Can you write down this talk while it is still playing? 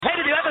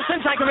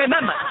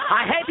remember,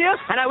 I hate you,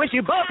 and I wish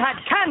you both had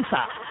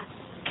cancer.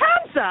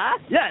 Cancer?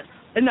 Yes,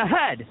 in the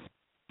head.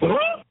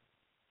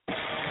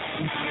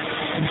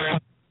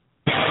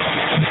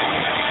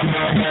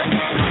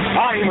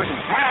 I'm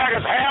mad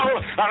as hell,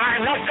 and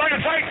I'm not going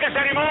to take this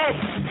anymore.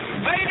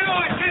 Pay no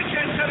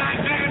attention to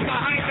that man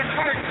behind the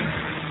curtain.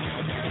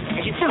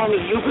 Are you telling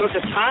me you built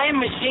a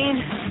time machine?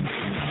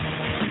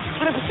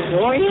 What if it's a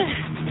warrior?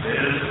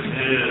 This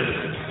is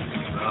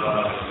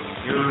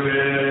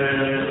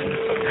stupid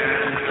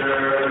cancer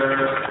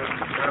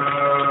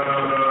show.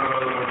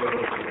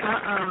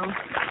 Uh-oh.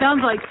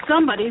 Sounds like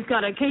somebody's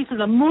got a case of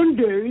the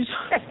Mondays.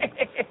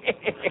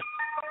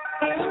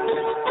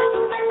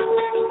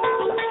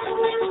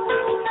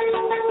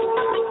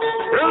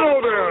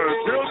 Hello there,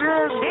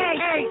 children.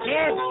 Hey,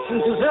 kids.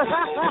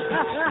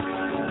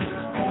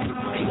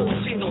 People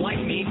seem to like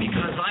me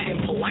because I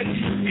am polite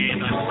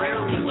and I'm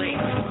rarely late.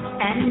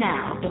 And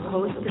now, the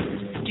host of the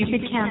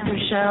Stupid Cancer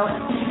Show,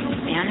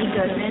 Annie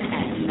Goodman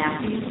and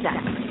Matthew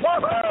Sack.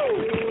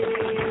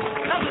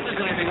 Woohoo! Not that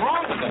there's anything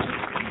wrong with it.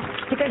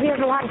 Because he has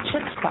a lot of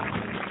chutzpah.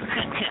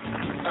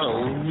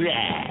 All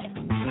right.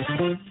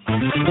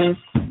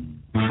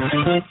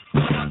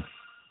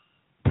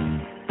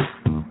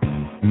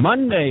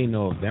 Monday,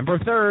 November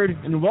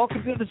 3rd, and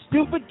welcome to the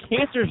Stupid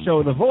Cancer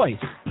Show, the voice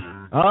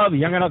of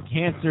young adult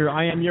cancer.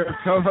 I am your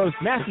co-host,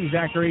 Matthew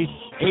Zachary,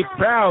 a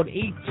proud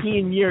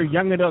 18-year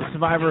young adult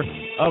survivor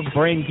of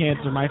brain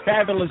cancer. My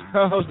fabulous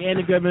co-host,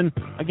 Annie Goodman,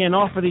 again,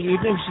 off for the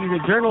evening. She's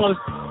a journalist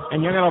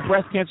and young adult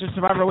breast cancer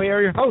survivor. We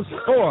are your hosts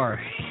for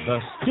the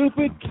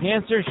Stupid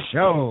Cancer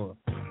Show.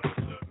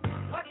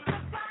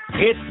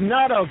 It's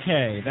not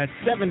okay that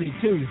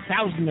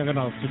 72,000 young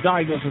adults are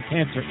diagnosed with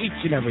cancer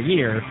each and every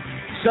year.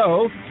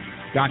 So,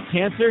 got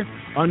cancer,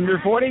 under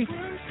 40?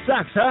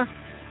 Sucks, huh?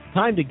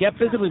 Time to get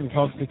busy,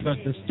 folks, because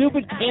the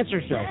Stupid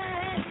Cancer Show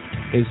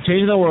is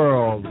changing the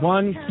world,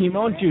 one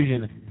chemo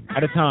infusion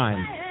at a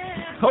time.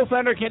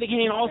 Co-founder Kenny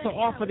Kane also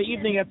off for the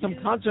evening at some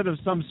concert of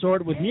some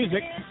sort with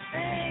music.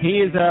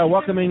 He is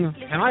welcoming,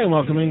 and I am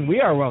welcoming, we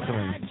are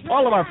welcoming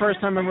all of our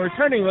first-time and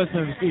returning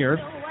listeners here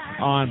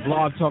on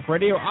Blog Talk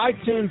Radio,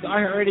 iTunes,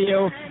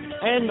 iHeartRadio,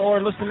 and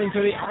or listening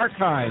to the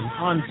archives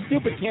on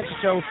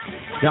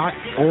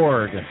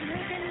stupidcancershow.org.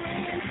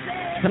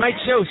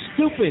 Tonight's show,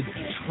 Stupid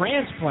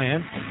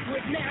Transplants,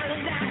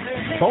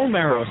 bone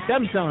marrow,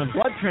 stem cell, and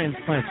blood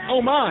transplants.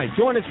 Oh my!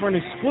 Join us for an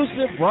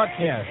exclusive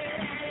broadcast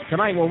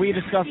tonight where we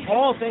discuss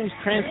all things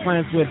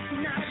transplants with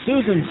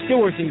Susan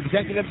Stewart, the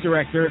Executive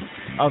Director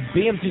of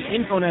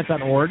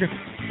BMTinfonet.org,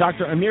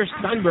 Dr. Amir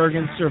Steinberg,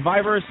 and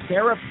survivor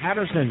Sara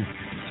Patterson.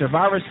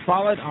 Survivors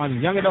followed on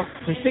young adult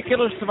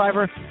testicular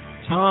survivor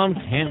Tom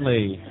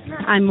Cantley.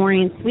 I'm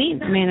Maureen Sweet,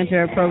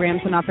 Manager of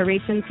Programs and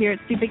Operations here at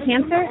Stupid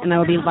Cancer, and I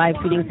will be live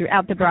tweeting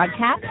throughout the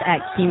broadcast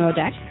at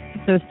ChemoDeck.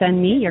 So send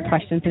me your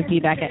questions and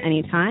feedback at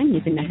any time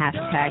using the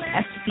hashtag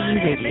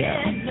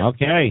SCRadio.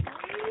 Okay.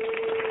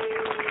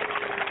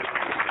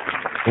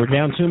 We're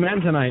down 2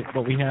 men tonight,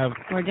 but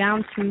We're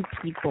down 2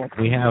 people.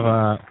 We have,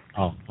 oh,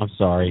 I'm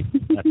sorry.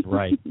 That's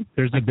right.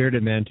 There's a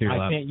bearded man to your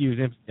left. I can't use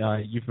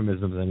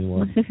euphemisms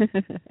anymore.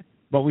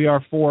 But we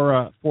are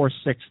 4/6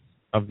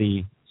 of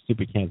the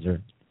Stupid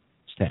Cancer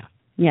staff.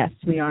 Yes,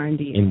 we are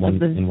indeed. In one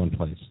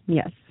place.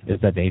 Yes. Is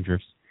that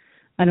dangerous?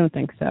 I don't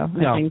think so.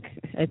 No.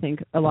 I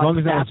think a lot of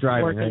staff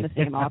work right? in the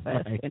same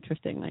office, Right.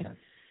 Interestingly.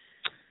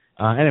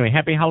 Anyway,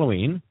 happy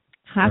Halloween.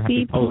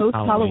 Happy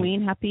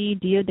post-Halloween. Happy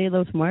Dia de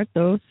los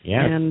Muertos.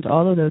 Yes. And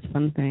all of those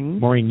fun things.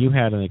 Maureen, you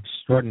had an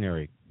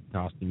extraordinary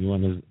costume. You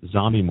went as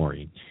zombie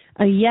Maureen.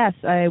 Yes,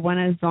 I went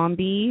as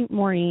zombie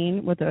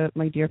Maureen with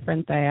my dear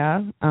friend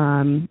Thea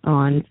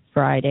on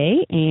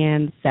Friday,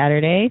 and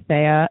Saturday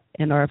Thea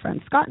and our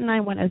friend Scott and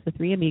I went as the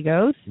Three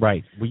Amigos.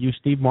 Right. Were you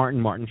Steve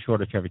Martin, Martin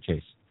Short, or Chevy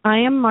Chase? I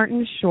am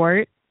Martin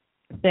Short.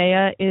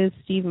 Thea is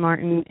Steve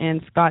Martin,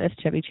 and Scott is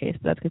Chevy Chase.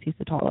 That's because he's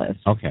the tallest.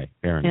 Okay,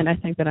 fair enough. And I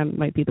think that I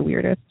might be the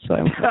weirdest, so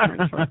I went with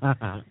Martin Short.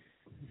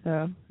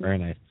 So very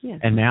nice. Yeah.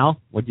 And now,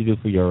 what did you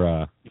do for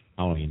your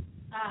Halloween?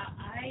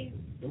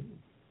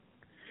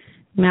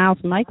 Mal's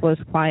mic was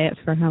quiet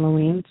for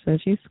Halloween, so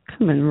she's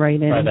coming right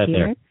in Try that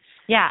here. there.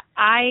 Yeah,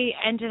 I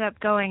ended up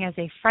going as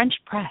a French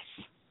press.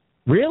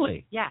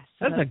 Really? Yes.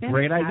 That's a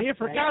great idea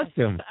for a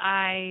costume.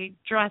 I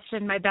dressed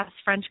in my best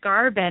French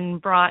garb and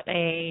brought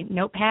a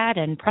notepad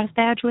and press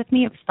badge with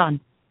me. It was fun.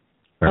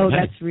 Very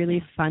nice. That's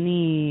really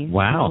funny.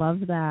 Wow. I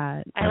love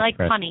that. I like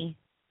funny.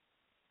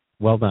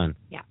 Well done.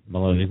 Yeah.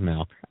 Melodies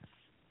Mal.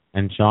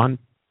 And Sean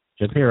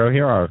Shapiro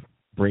here, our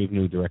brave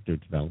new Director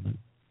of Development.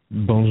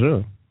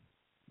 Bonjour.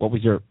 What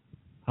was your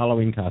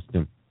Halloween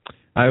costume?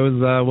 I was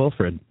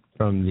Wilfred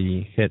from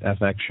the hit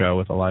FX show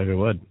with Elijah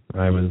Wood.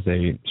 I was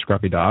a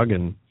scruffy dog,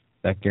 and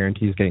that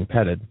guarantees getting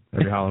petted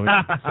every Halloween.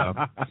 So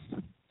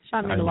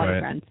Sean made a lot of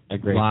friends. A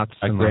great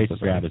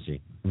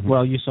strategy. Mm-hmm.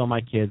 Well, you saw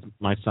my kids.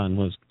 My son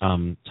was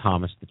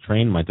Thomas the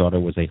Train. My daughter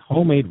was a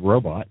homemade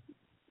robot.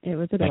 It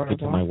was adorable.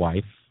 Thank you to my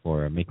wife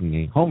for making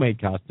a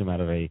homemade costume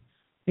out of I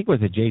think it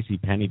was a J.C.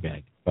 Penney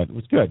bag, but it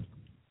was good.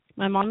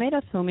 My mom made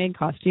us homemade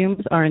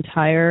costumes our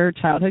entire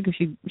childhood because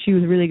she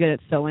was really good at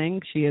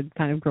sewing. She had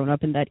kind of grown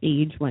up in that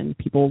age when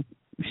people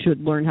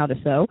should learn how to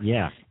sew.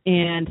 Yeah.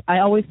 And I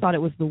always thought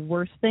it was the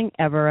worst thing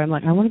ever. I'm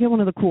like, I want to get one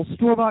of the cool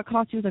store-bought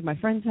costumes like my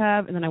friends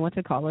have. And then I went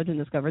to college and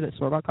discovered that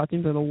store-bought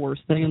costumes are the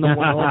worst thing in the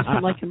world.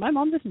 I'm like, can my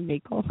mom just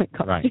make all my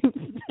costumes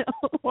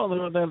still? Well,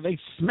 they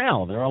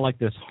smell. They're all like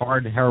this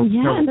hard, Yeah,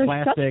 and they're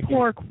plastic. such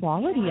poor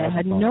quality. I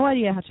had no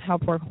idea how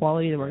poor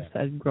quality they were.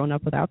 So I'd grown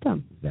up without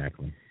them.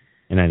 Exactly.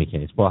 In any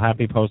case, well,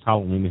 happy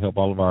post-Halloween. We hope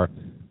all of our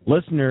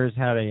listeners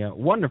had a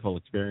wonderful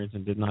experience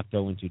and did not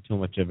go into too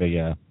much of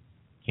a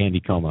candy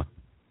coma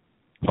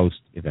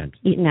post-event.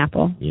 Eat an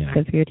apple. Yeah.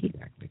 Good for your teeth.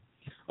 Exactly.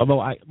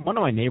 Although one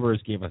of my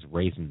neighbors gave us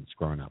raisins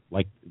growing up.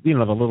 Like, the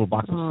little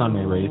box of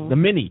Sun-Maid raisins. The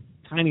mini,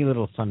 tiny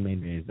little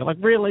Sun-Maid raisins. They're like,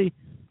 really?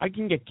 I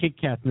can get Kit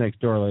Kats next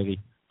door, lady.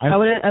 I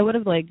would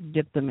have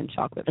dipped them in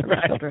chocolate for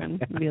my children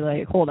and be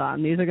like, hold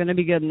on, these are going to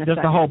be good in a Just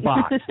second. the whole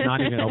box, not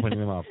even opening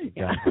them up.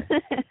 Exactly.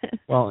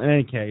 Well, in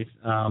any case,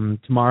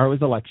 tomorrow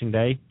is Election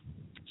Day.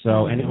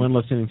 So anyone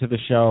listening to the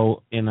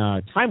show in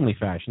a timely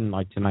fashion,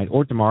 like tonight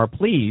or tomorrow,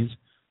 please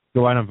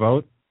go out and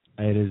vote.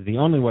 It is the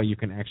only way you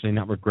can actually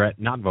not regret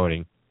not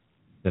voting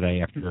the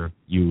day after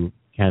your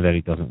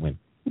candidate doesn't win.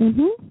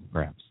 Mm-hmm.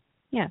 Perhaps.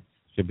 Yes.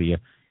 Should be a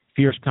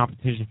fierce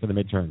competition for the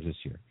midterms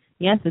this year.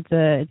 Yes, it's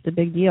a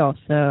big deal.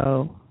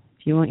 So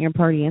if you want your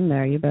party in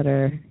there, you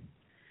better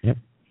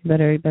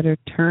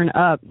turn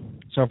up.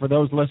 So for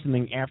those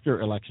listening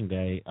after Election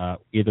Day,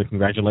 either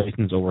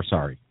congratulations or we're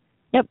sorry.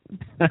 Yep.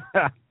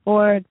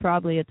 Or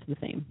probably it's the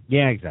same.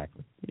 Yeah,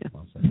 exactly. Yeah.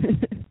 Well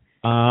said.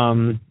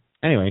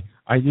 Anyway,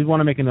 I did want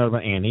to make a note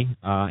about Annie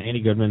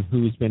Goodman,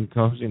 who's been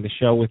co-hosting the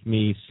show with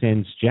me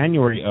since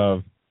January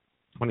of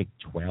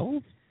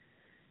 2012?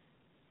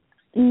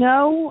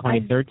 No.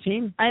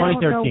 2013? I don't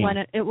know when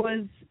it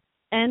was.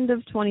 End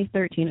of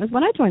 2013. It was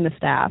when I joined the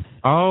staff.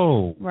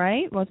 Oh.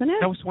 Right? Wasn't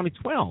it? That was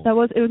 2012. It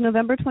was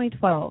November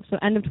 2012, so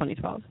end of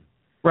 2012.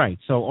 Right,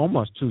 so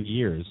almost 2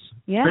 years.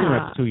 Yeah. Pretty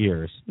much 2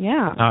 years.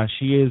 Yeah.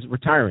 She is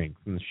retiring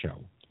from the show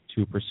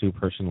to pursue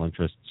personal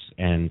interests,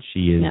 and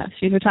she is... Yeah,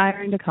 she's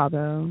retiring to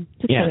Cabo.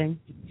 Just kidding.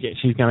 Yeah,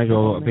 she's going to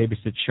go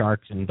babysit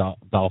sharks and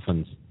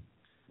dolphins.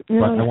 But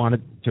I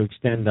wanted to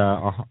extend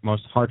our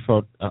most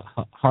heartfelt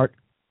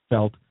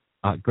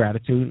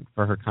gratitude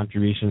for her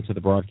contributions to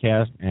the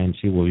broadcast, and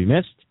she will be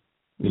missed.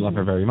 We love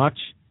her very much.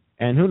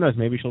 And who knows,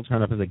 maybe she'll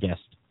turn up as a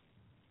guest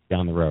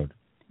down the road.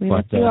 We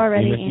miss you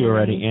already, we miss you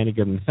already, Annie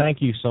Goodman.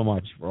 Thank you so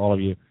much for all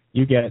of you.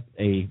 You get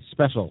a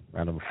special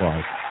round of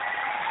applause.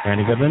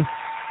 Annie Goodman.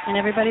 And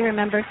everybody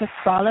remember to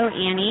follow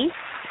Annie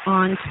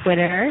on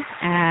Twitter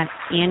at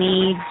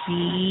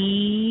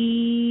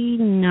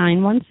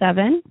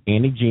AnnieG917.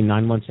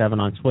 AnnieG917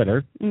 on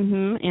Twitter.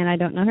 And I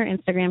don't know her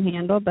Instagram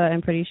handle, but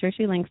I'm pretty sure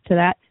she links to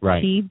that.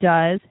 Right. She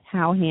does.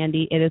 How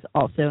handy. It is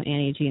also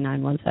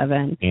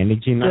AnnieG917.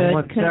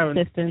 AnnieG917. Good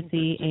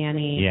consistency,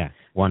 Annie. Yeah,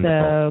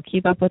 wonderful. So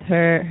keep up with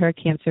her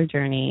cancer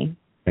journey.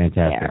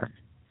 Fantastic. There.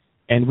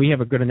 And we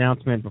have a good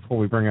announcement before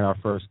we bring in our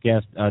first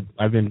guest.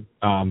 I've been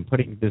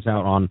putting this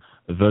out on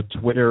the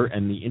Twitter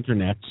and the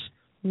internets.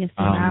 Yes,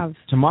 you have.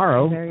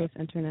 Tomorrow, various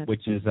internet.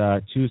 which is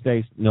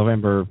Tuesday,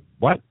 November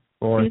what?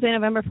 Tuesday,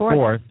 November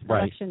 4th.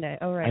 Right. Election Day.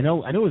 Oh, right. I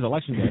know it was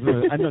Election Day.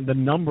 I know the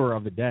number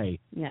of the day.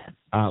 Yes.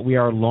 We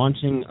are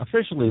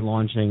officially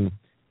launching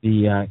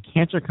the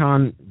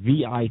CancerCon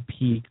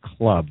VIP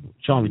Club.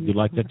 Sean, would you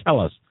like to tell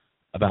us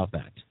about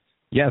that?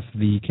 Yes,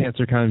 the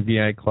CancerCon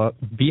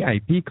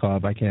VIP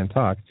Club, I can't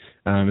talk,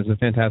 is a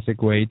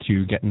fantastic way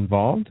to get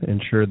involved,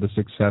 ensure the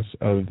success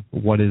of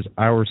what is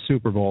our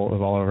Super Bowl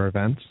of all of our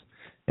events,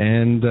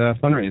 and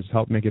fundraise,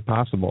 help make it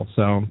possible.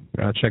 So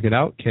check it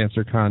out,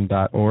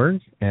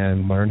 cancercon.org,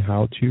 and learn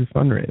how to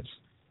fundraise.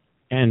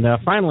 And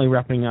finally,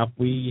 wrapping up,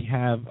 we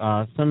have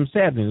some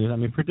sad news. I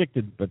mean,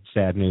 predicted, but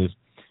sad news.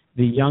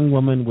 The young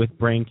woman with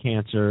brain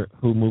cancer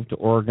who moved to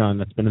Oregon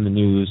that's been in the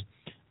news,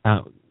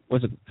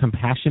 was it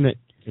Compassionate?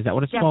 Is that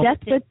what it's called?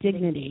 Death with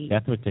Dignity.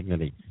 Death with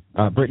Dignity.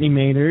 Brittany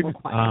Maynard.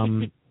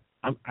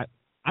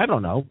 I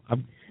don't know.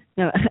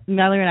 No,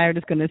 Mallory and I are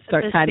just going to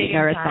start typing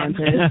our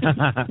responses.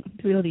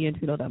 Tweedledee and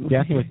Tweedledum.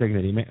 Death with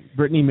Dignity.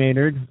 Brittany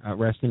Maynard,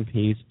 rest in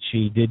peace.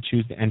 She did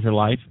choose to end her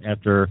life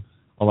after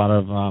a lot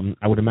of,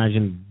 I would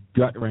imagine,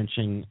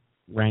 gut-wrenching,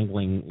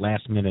 wrangling,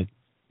 last-minute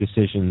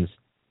decisions,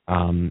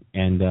 and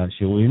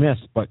she will be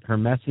missed. But her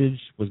message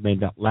was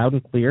made loud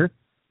and clear.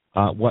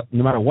 No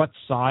matter what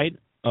side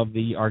of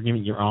the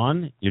argument you're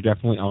on, you're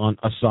definitely on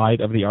a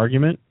side of the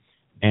argument,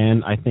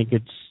 and I think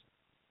it's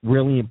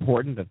really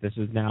important that this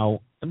is now,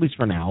 at least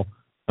for now,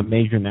 a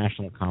major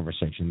national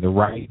conversation. The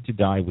right to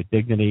die with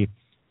dignity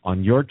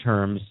on your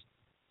terms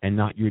and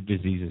not your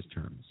disease's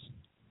terms.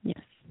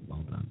 Yes.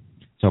 Well done.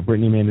 So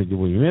Brittany Maynard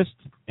will be missed.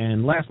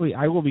 And lastly,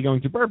 I will be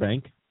going to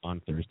Burbank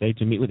on Thursday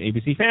to meet with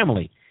ABC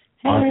Family.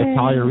 The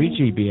Talia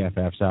Ricci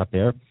BFFs out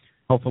there.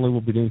 Hopefully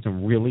we'll be doing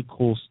some really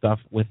cool stuff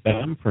with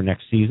them for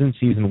next season,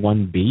 Season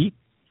 1B,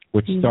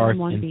 which starts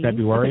in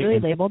February. Is it really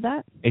labeled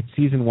that? It's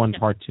Season 1,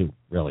 Part 2,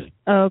 really.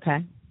 Oh,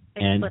 okay.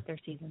 They And split their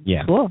seasons.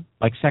 yeah, Cool.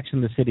 like Sex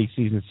and the City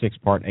season 6,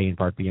 part A and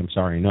part B. I'm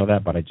sorry, I know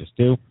that, but I just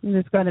do.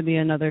 There's got to be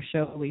another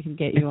show we can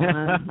get you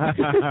on.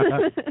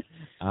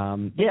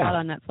 Yeah,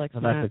 on Netflix. so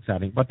that's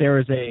exciting. But there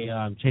is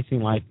a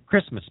Chasing Life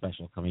Christmas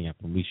special coming up,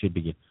 and we should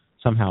be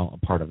somehow a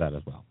part of that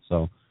as well.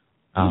 So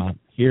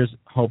here's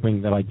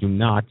hoping that I do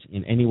not,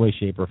 in any way,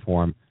 shape, or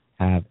form,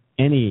 have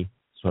any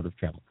sort of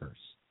travel curse.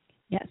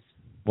 Yes.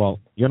 Well,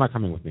 you're not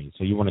coming with me,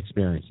 so you won't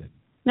experience it.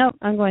 No,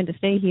 I'm going to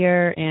stay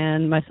here,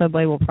 and my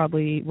subway will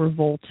probably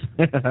revolt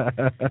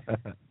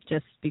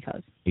just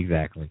because.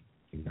 Exactly.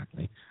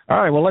 All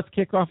right, well, let's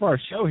kick off our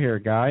show here,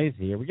 guys.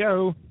 Here we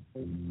go.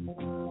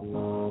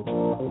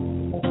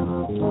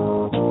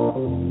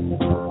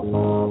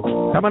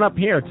 Coming up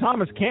here,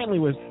 Thomas Cantley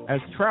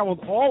has traveled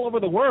all over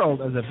the world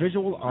as a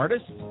visual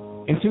artist.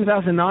 In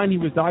 2009, he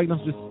was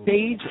diagnosed with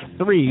stage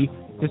 3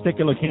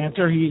 testicular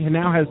cancer. He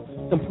now has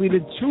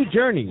completed 2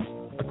 journeys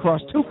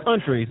across 2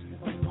 countries,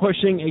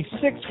 pushing a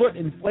 6-foot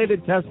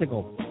inflated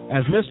testicle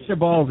as Mr.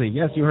 Baldy.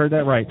 Yes, you heard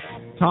that right.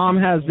 Tom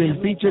has been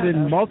featured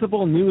in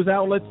multiple news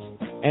outlets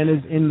and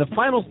is in the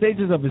final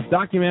stages of his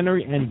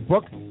documentary and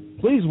book.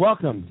 Please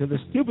welcome to the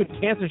Stupid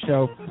Cancer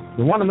Show,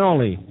 the one and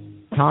only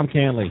Tom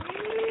Cantley.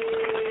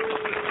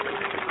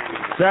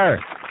 Sir.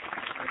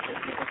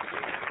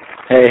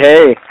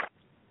 Hey.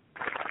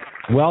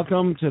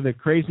 Welcome to the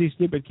Crazy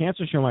Stupid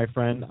Cancer Show, my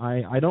friend.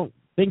 I don't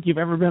think you've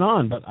ever been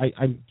on, but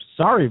I'm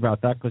sorry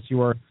about that because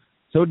you are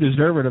so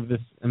deserving of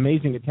this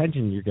amazing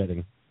attention you're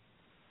getting.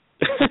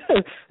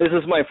 This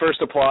is my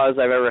first applause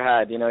I've ever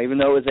had. You know, even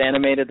though it was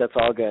animated, that's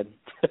all good.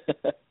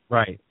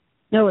 Right.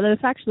 No, there's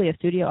actually a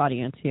studio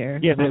audience here.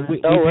 Yeah, we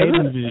paid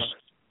them to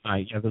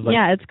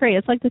yeah, it's great.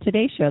 It's like the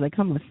Today Show. They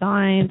come with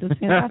signs. It's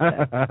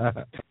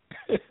fantastic.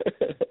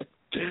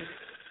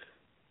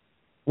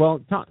 Well,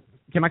 Tom,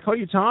 can I call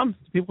you Tom?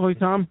 Do people call you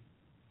Tom?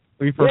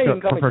 Or you you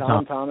can call me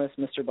Tom, Thomas,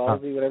 Mr.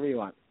 Ballsy, whatever you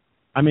want.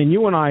 I mean,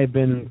 you and I have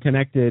been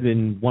connected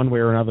in one way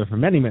or another for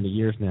many, many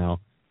years now.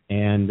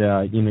 And,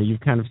 you've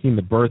kind of seen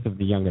the birth of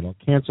the young adult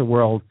cancer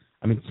world.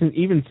 I mean,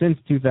 even since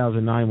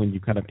 2009 when you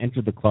kind of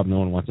entered the club no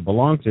one wants to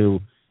belong to,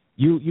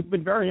 you've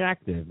been very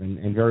active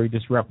and very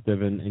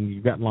disruptive, and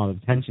you've gotten a lot of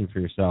attention for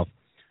yourself.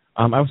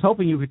 I was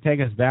hoping you could take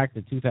us back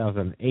to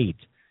 2008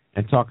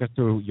 and talk us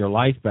through your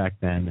life back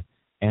then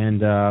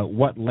and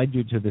what led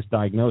you to this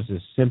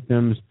diagnosis,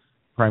 symptoms,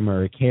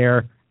 primary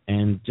care,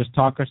 and just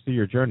talk us through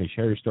your journey.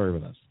 Share your story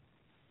with us.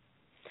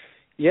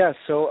 Yeah,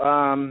 so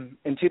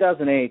in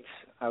 2008,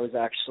 I was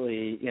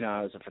actually,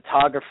 I was a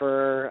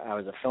photographer, I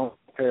was a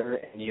filmmaker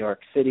in New York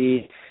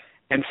City,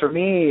 and for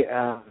me,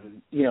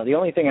 the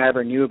only thing I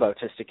ever knew about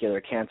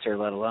testicular cancer,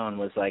 let alone,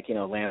 was like,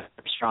 Lance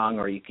Armstrong,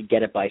 or you could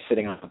get it by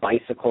sitting on a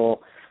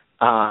bicycle.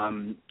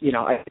 I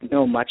didn't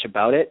know much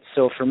about it,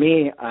 so for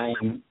me,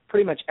 I'm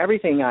pretty much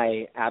everything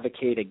I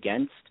advocate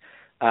against.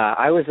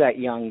 I was that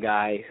young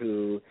guy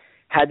who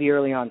had the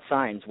early on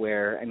signs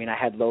where,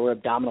 I had lower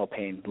abdominal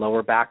pain,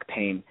 lower back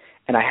pain,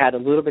 and I had a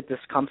little bit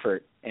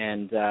discomfort.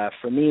 And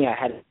for me,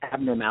 I had an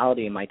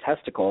abnormality in my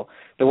testicle.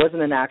 There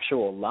wasn't an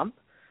actual lump.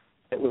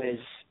 It was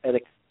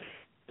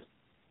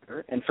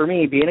and for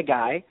me, being a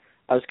guy,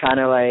 I was kind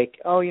of like,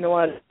 oh, you know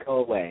what, go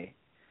away.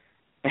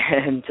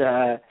 And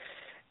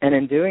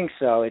in doing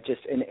so, it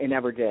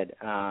never did.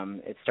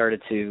 It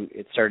started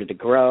to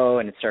grow,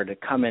 and it started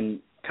to come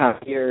in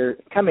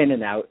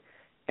and out.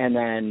 And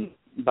then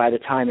by the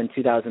time in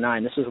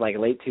 2009, this was like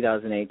late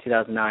 2008,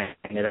 2009,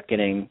 I ended up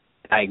getting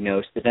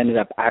diagnosed. It ended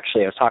up I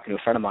was talking to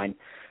a friend of mine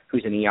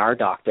who's an ER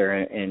doctor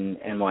in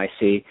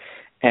NYC,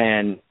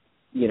 and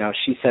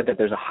she said that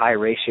there's a high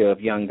ratio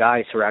of young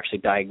guys who are actually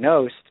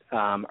diagnosed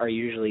are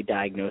usually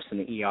diagnosed in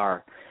the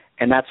ER.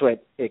 And that's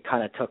what it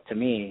kind of took to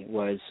me,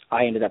 was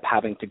I ended up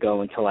having to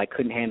go until I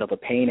couldn't handle the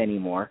pain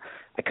anymore.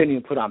 I couldn't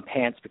even put on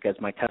pants because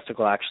my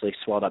testicle actually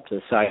swelled up to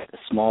the size of a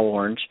small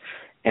orange,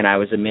 and I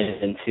was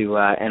admitted into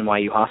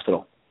NYU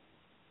Hospital.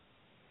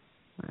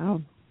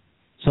 Wow.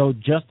 So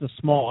just a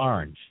small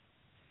orange?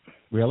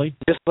 Really?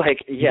 Just like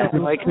it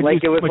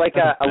was like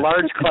a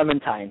large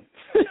clementine.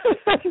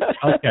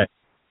 Okay.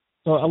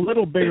 So a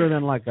little bigger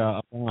than like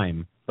a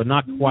lime, but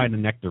not quite a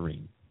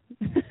nectarine.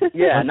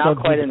 Yeah, not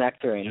quite a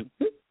nectarine.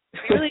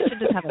 We really should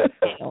just have a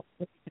scale.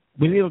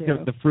 We need to look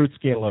at the fruit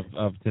scale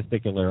of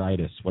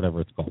testicularitis,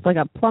 whatever it's called. It's like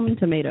a plum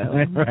tomato.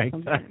 Right.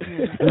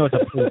 No, it's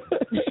a fruit.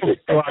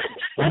 So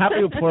I'm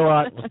happy with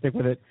pluralot. We'll stick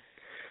with it.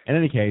 In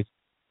any case,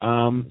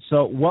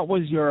 so what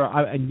was your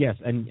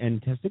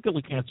and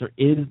testicular cancer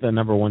is the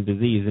number one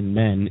disease in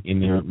men in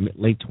their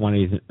late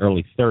 20s and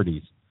early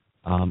 30s.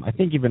 I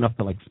think even up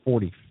to like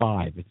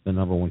 45, it's the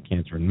number one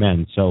cancer in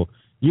men. So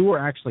you were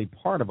actually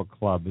part of a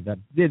club that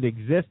did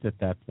exist at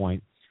that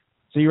point.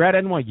 So you're at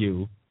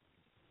NYU,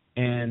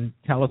 and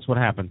tell us what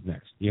happens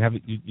next.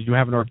 Did you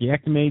have an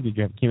orchiectomy? Did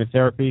you have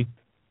chemotherapy?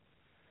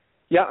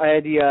 Yeah, I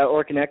had the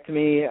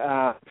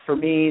orchiectomy. For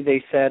me,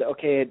 they said,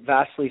 okay, it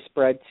vastly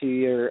spread to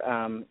your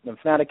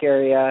lymphatic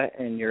area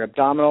and your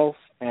abdominals,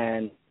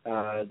 and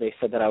they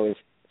said that I was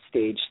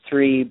stage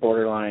 3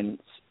 borderline,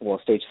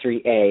 stage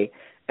 3A,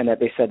 and that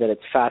they said that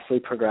it's vastly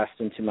progressed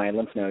into my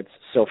lymph nodes.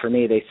 So for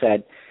me, they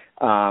said,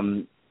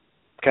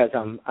 because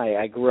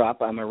I grew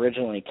up. I'm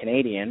originally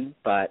Canadian,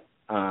 but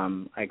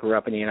I grew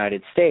up in the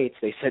United States.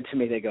 They said to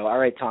me, they go, all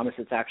right, Thomas,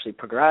 it's actually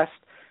progressed.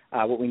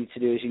 What we need to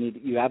do is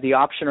you have the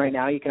option right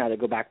now. You can either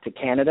go back to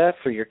Canada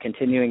for your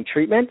continuing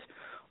treatment,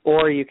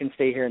 or you can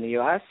stay here in the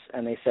U.S.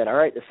 And they said, all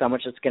right, this is how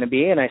much it's going to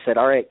be. And I said,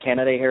 all right,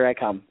 Canada, here I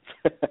come.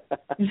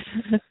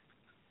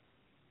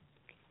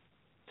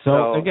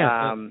 So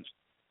again,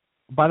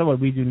 by the way,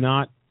 we do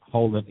not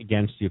hold it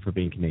against you for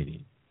being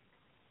Canadian.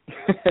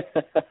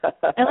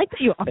 I like that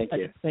you offer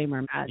that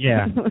disclaimer, Matt.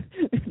 Yeah.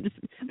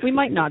 We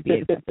might not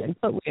be accepted,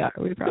 but we are.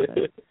 We promise.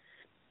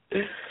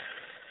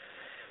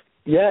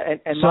 Yeah,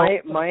 and so,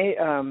 my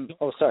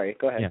oh, sorry,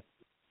 go ahead. Yeah.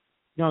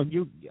 No,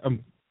 you.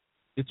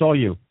 It's all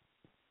you.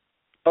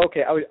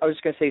 Okay, I was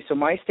going to say, so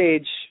my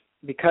stage,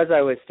 because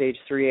I was stage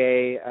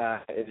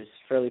 3A, it was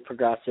fairly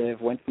progressive,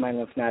 went to my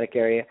lymphatic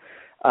area.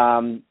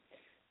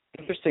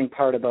 Interesting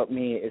part about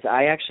me is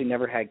I actually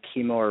never had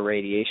chemo or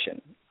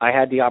radiation. I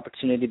had the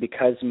opportunity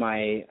because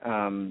my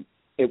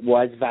it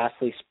was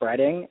vastly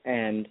spreading,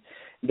 and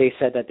they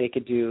said that they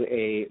could do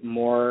a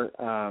more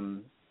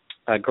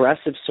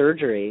aggressive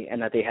surgery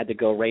and that they had to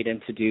go right in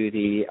to do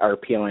the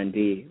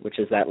RPLND, which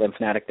is that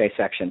lymphatic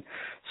dissection.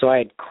 So I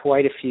had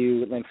quite a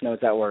few lymph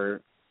nodes that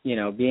were,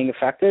 being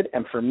affected.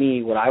 And for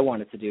me, what I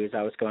wanted to do is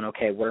I was going,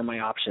 okay, what are my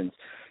options?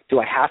 Do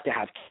I have to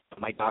have chemo?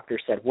 My doctor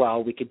said,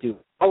 well, we could do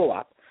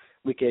follow-up.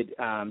 We could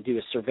do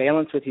a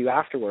surveillance with you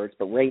afterwards.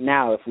 But right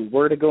now, if we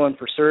were to go in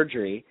for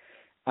surgery,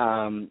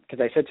 because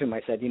I said to him,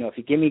 I said, if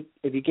you give me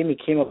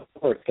chemo,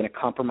 it's going to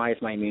compromise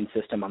my immune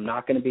system. I'm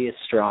not going to be as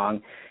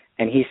strong.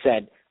 And he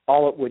said,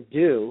 all it would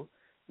do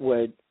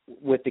with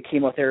the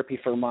chemotherapy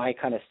for my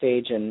kind of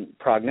stage and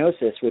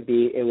prognosis would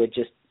be it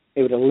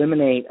would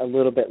eliminate a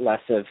little bit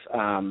less of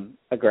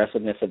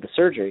aggressiveness of the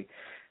surgery.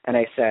 And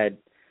I said,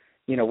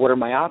 what are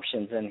my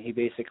options? And he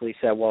basically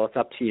said, well, it's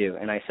up to you.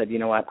 And I said, you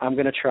know what, I'm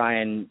going to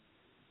try and,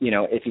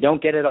 if you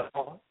don't get it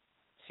all,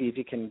 see if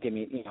you can give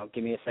me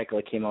a cycle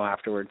of chemo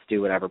afterwards,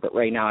 do whatever. But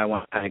right now I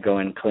want to kind of go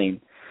in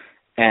clean.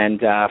 And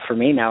for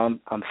me now,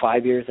 I'm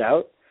 5 years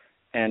out,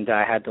 and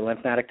I had the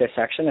lymphatic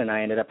dissection, and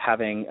I ended up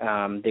having,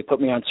 they put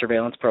me on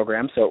surveillance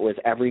program. So it was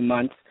every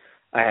month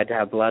I had to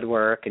have blood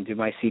work and do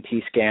my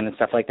CT scan and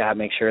stuff like that,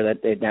 make sure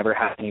that they'd never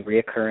had any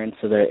reoccurrence,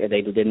 so that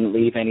they didn't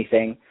leave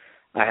anything.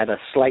 I had a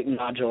slight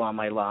nodule on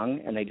my lung,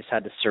 and they just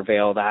had to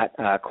surveil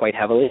that quite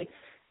heavily.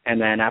 And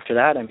then after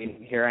that,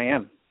 here I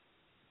am.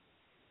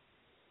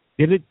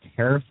 Did it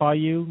terrify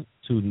you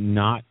to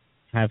not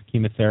have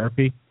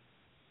chemotherapy?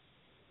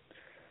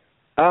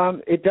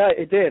 It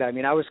did.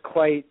 I was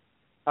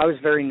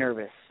very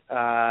nervous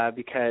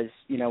because,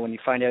 when you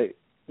find out,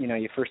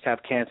 you first have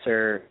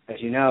cancer,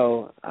 as you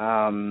want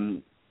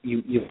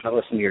to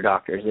listen to your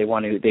doctors.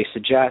 They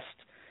suggest,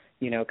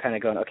 kind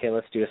of going, okay,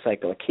 let's do a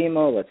cycle of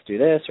chemo, let's do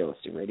this, or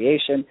let's do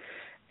radiation.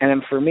 And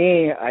then for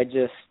me, I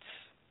just,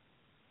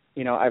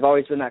 I've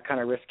always been that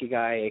kind of risky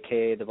guy,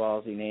 aka the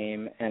ballsy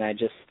name, and I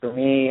didn't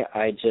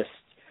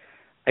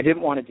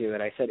want to do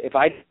it. I said, if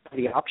I had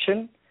the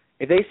option,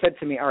 if they said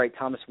to me, all right,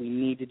 Thomas, we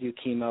need to do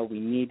chemo, we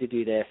need to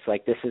do this,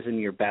 like this is in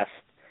your best,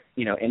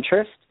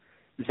 interest,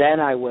 then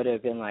I would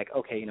have been like,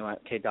 okay, you know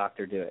what, okay,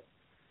 doctor, do it.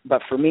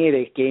 But for me,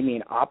 they gave me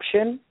an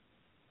option,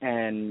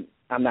 and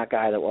I'm that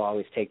guy that will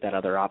always take that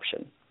other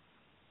option.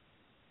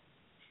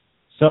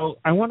 So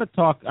I want to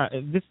talk,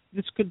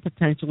 this could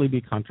potentially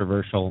be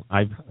controversial.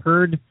 I've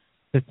heard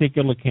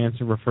testicular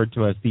cancer referred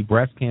to as the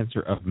breast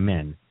cancer of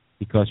men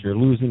because you're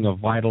losing a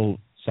vital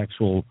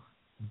sexual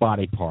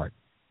body part,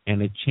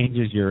 and it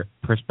changes your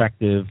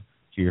perspective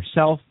to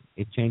yourself.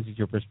 It changes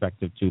your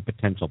perspective to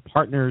potential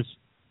partners.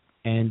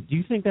 And do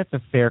you think that's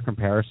a fair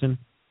comparison?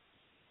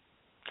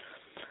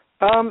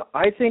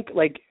 I think,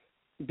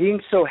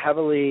 being so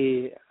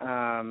heavily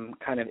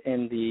kind of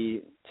in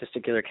the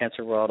testicular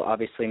cancer world,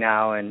 obviously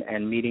now,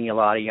 and meeting a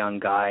lot of young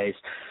guys,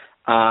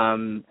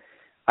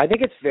 I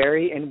think it's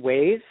in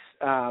ways,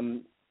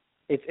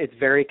 it's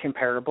very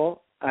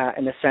comparable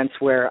in the sense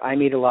where I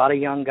meet a lot of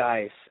young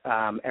guys,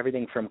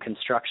 everything from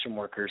construction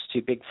workers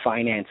to big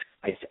finance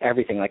guys,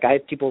 everything. I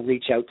have people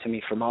reach out to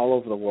me from all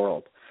over the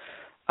world.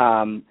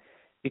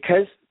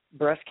 Because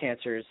breast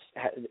cancer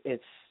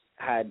it's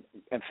had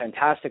a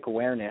fantastic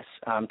awareness.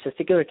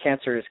 Testicular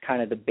cancer is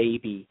kind of the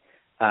baby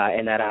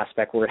in that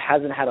aspect, where it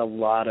hasn't had a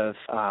lot of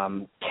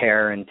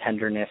care and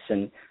tenderness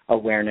and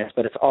awareness,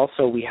 but it's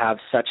also, we have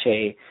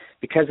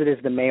because it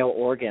is the male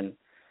organ,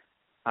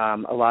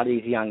 a lot of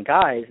these young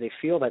guys, they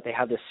feel that they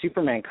have this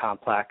Superman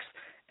complex,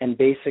 and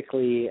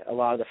basically a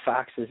lot of the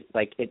facts is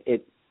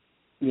it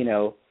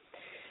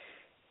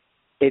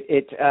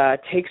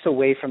takes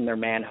away from their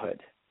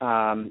manhood.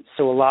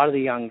 So a lot of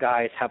the young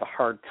guys have a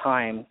hard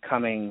time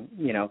coming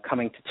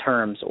to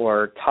terms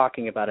or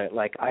talking about it.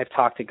 I've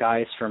talked to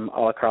guys from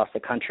all across the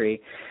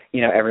country,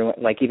 everyone,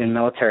 even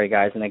military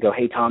guys, and they go,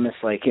 hey, Thomas,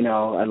 I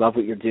love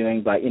what you're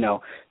doing, but,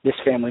 this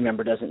family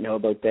member doesn't know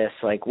about this.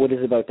 What is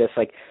it about this?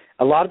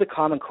 A lot of the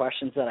common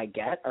questions that I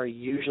get are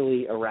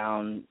usually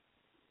around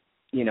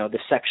the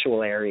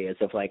sexual areas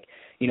of like,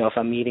 if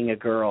I'm meeting a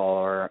girl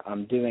or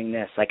I'm doing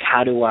this, like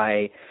how do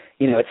I,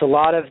 it's a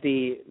lot of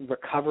the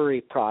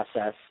recovery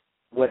process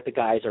what the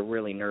guys are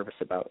really nervous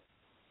about.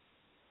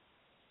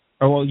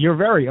 Oh, well, you're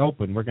very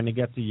open. We're going to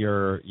get to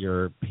your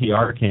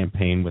PR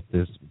campaign with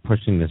this,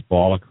 pushing this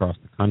ball across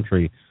the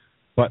country.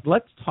 But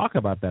let's talk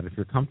about that if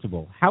you're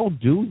comfortable. How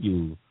do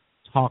you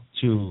talk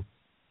to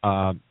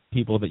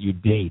people that you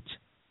date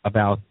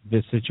about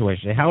this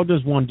situation? How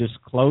does one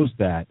disclose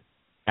that?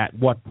 At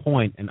what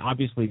point? And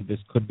obviously this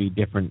could be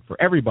different for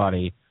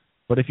everybody,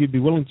 but if you'd be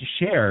willing to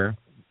share,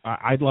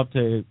 I'd love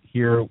to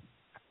hear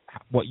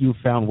what you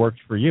found worked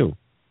for you.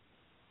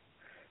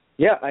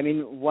 Yeah, I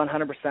mean,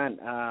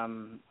 100%.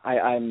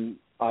 I'm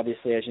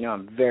obviously, as you know,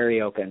 I'm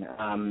very open.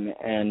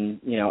 And,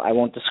 I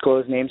won't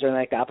disclose names or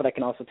anything like that, but I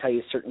can also tell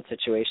you certain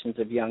situations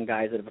of young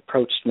guys that have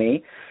approached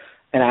me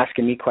and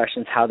asking me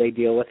questions, how they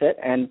deal with it.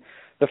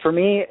 But for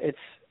me, it's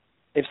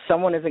if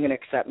someone isn't going to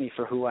accept me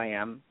for who I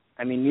am,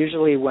 I mean,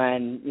 usually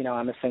when,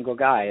 I'm a single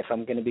guy, if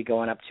I'm going to be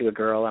going up to a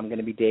girl, I'm going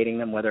to be dating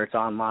them, whether it's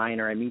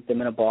online or I meet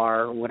them in a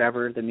bar or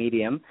whatever the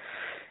medium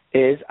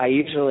is, I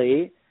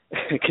usually,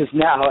 because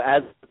now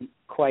as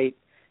quite,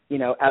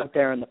 out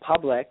there in the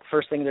public,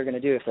 first thing they're going to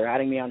do if they're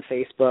adding me on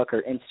Facebook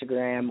or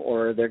Instagram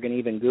or they're going to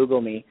even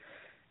Google me,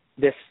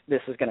 this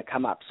is going to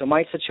come up. So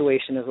my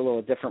situation is a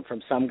little different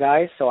from some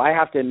guys, so I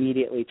have to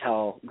immediately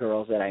tell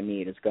girls that I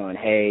meet, it's going,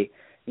 hey,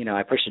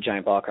 I pushed a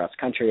giant ball across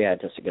the country, I had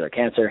testicular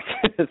cancer,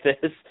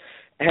 this.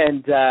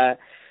 And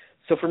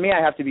so for me,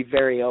 I have to be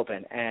very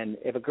open. And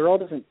if a girl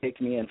doesn't take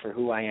me in for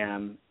who I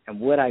am and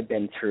what I've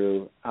been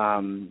through,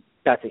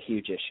 that's a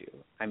huge issue.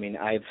 I mean,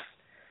 I've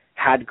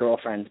had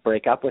girlfriends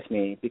break up with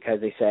me because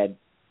they said,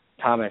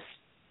 Thomas,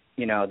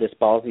 this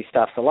ballsy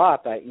stuff's a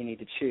lot, but you need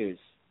to choose.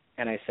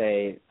 And I've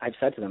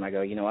said to them, I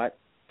go, you know what?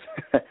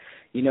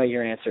 You know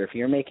your answer. If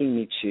you're making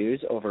me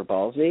choose over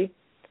ballsy,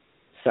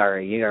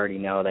 sorry, you already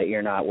know that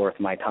you're not worth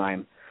my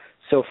time.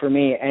 So for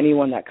me,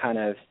 anyone that kind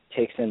of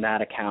takes in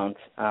that account,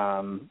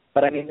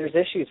 but I mean, there's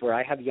issues where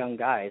I have young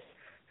guys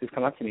who've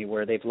come up to me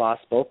where they've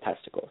lost both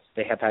testicles.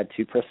 They have had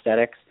 2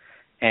 prosthetics,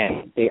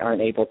 and they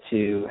aren't able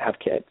to have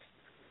kids.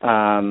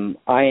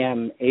 I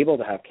am able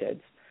to have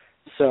kids.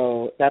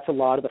 So that's a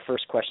lot of the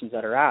first questions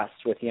that are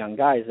asked with young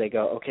guys. They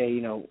go, okay,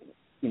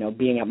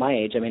 being at my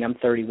age, I mean, I'm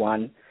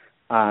 31,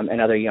 and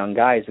other young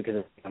guys, because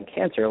of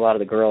cancer, a lot of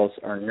the girls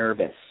are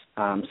nervous.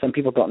 Some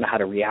people don't know how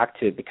to react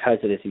to it because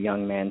it is a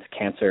young man's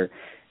cancer,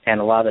 and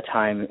a lot of the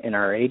time in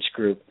our age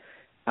group,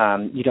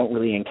 you don't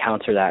really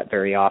encounter that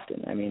very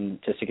often. I mean,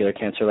 testicular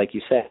cancer, like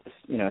you said,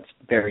 it's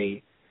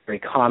very, very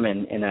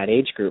common in that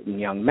age group in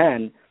young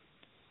men,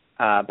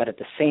 but at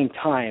the same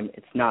time,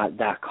 it's not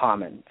that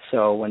common.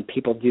 So when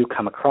people do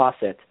come across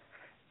it,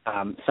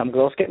 some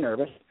girls get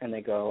nervous, and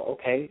they go,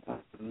 okay,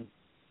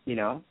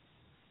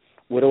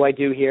 what do I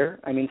do here?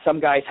 I mean, some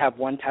guys have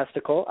 1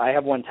 testicle. I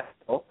have 1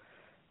 testicle.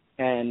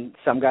 And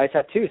some guys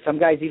have 2. Some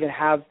guys even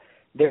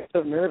they're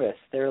so nervous.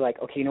 They're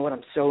like, okay, you know what?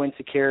 I'm so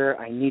insecure.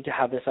 I need to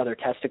have this other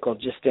testicle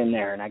just in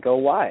there. And I go,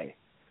 why?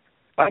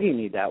 Why do you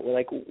need that? Well,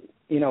 like,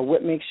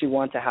 what makes you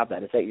want to have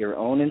that? Is that your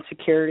own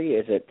insecurity?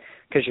 Is it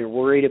because you're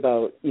worried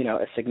about,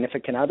 a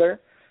significant other?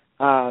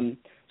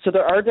 So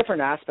there are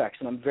different aspects,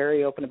 and I'm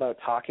very open about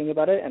talking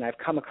about it, and I've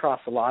come across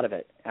a lot of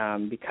it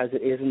because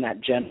it is in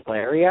that genital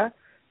area.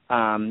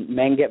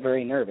 Men get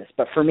very nervous.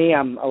 But for me,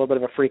 I'm a little bit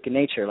of a freak in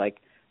nature. Like,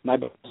 my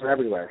balls are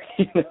everywhere,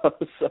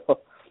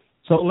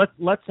 So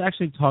let's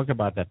actually talk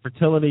about that.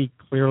 Fertility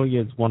clearly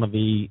is one of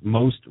the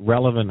most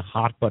relevant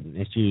hot button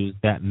issues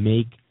that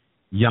make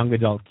young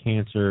adult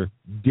cancer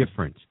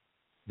different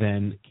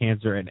than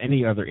cancer at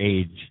any other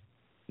age,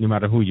 no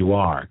matter who you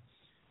are.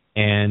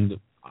 And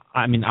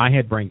I mean, I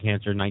had brain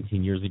cancer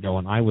 19 years ago,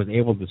 and I was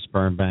able to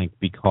sperm bank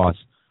because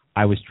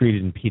I was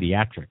treated in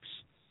pediatrics.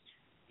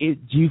 Do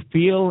you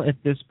feel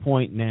at this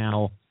point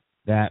now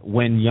that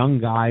when young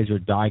guys are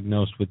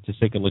diagnosed with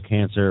testicular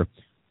cancer,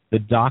 the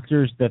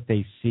doctors that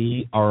they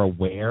see are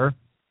aware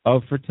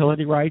of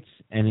fertility rights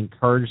and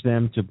encourage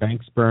them to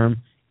bank sperm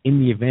in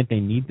the event they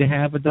need to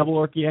have a double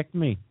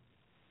orchiectomy?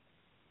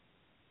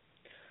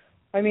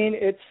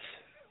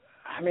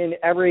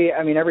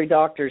 Every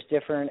doctor is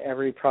different,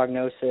 every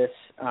prognosis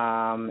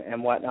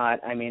and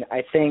whatnot. I mean,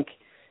 I think,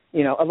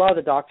 a lot of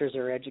the doctors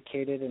are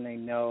educated and they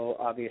know,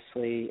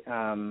 obviously,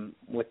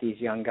 what these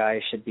young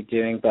guys should be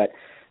doing. But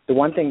the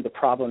one thing, the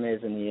problem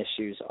is, and the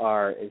issues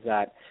is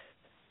that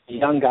the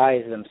young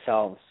guys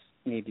themselves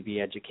need to be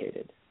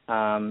educated.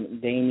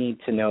 They need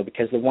to know,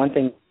 because the one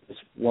thing is,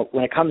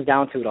 when it comes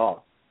down to it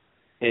all,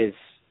 is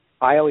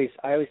I always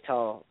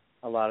tell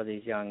a lot of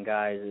these young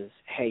guys is,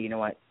 hey, you know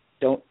what?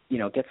 Don't,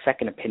 get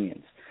second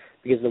opinions.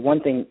 Because the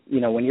one thing,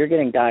 when you're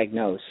getting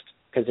diagnosed,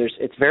 because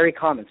it's very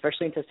common,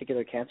 especially in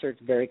testicular cancer,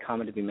 it's very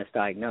common to be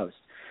misdiagnosed.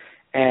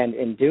 And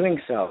in doing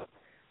so,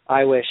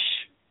 I wish,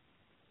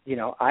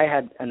 I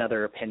had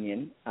another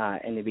opinion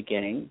in the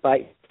beginning, but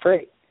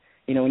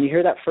when you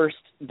hear that first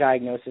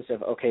diagnosis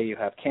of, okay, you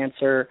have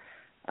cancer,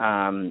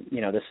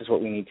 this is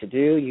what we need to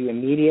do, you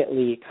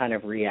immediately kind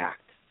of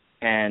react,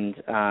 and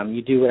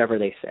you do whatever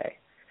they say.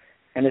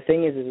 And the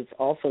thing is it's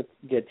also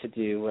good to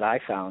do what I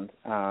found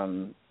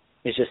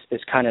is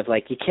kind of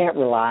like you can't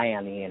rely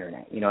on the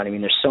internet. You know what I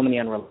mean? There's so many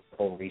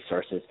unreliable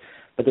resources,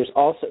 but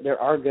there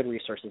are good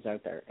resources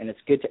out there, and it's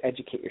good to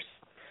educate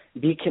yourself.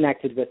 Be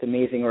connected with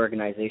amazing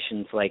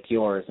organizations like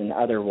yours and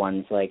other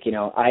ones. Like,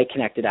 I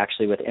connected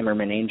actually with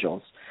Immerman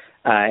Angels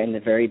in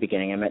the very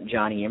beginning. I met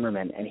Johnny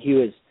Immerman, and he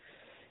was,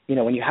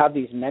 when you have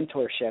these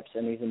mentorships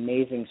and these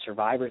amazing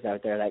survivors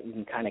out there that you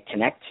can kind of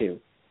connect to,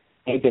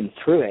 they've been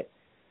through it,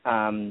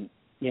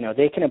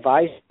 they can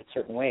advise you in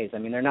certain ways. I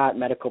mean, they're not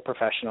medical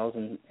professionals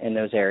in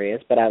those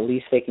areas, but at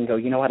least they can go,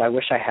 you know what, I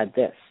wish I had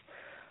this,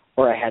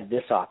 or I had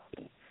this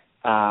option.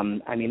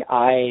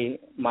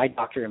 My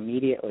doctor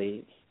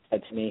immediately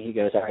said to me, he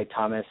goes, all right,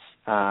 Thomas,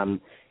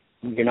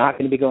 you're not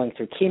going to be going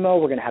through chemo.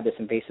 We're going to have this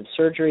invasive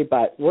surgery,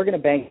 but we're going to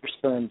bank your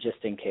sperm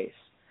just in case.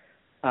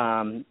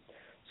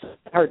 So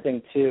the hard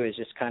thing, too, is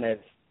just kind of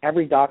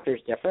every doctor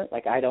is different.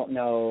 Like, I don't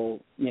know,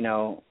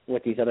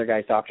 what these other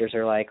guys' doctors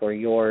are like or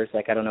yours.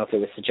 Like, I don't know if it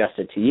was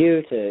suggested to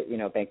you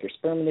to, bank your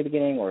sperm in the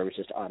beginning or it was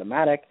just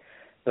automatic.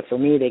 But for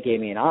me, they gave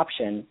me an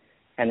option.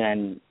 And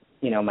then,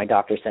 my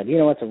doctor said,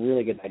 it's a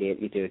really good idea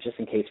that you do it just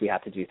in case we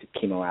have to do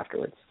chemo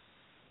afterwards.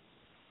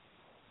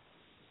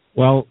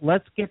 Well,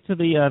 let's get to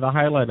the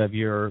highlight of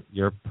your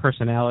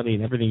personality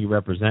and everything you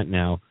represent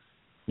now.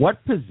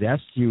 What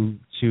possessed you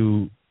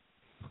to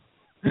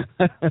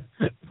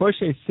push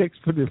a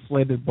 6-foot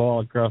inflated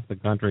ball across the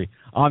country?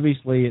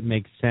 Obviously, it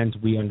makes sense.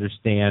 We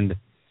understand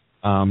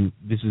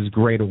this is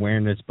great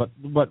awareness, but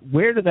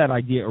where did that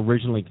idea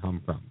originally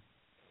come from?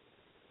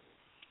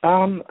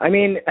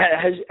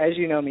 As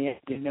you know me,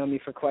 you've known me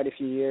for quite a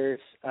few years.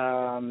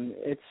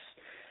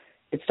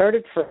 It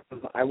started from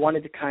I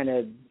wanted to kind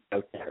of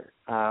out there.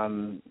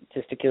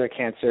 Testicular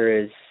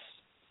cancer is,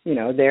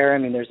 there. I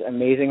mean, there's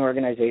amazing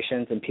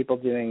organizations and people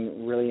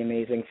doing really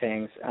amazing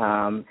things.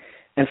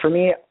 And for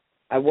me,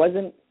 I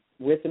wasn't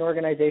with an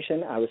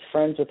organization. I was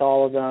friends with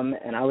all of them,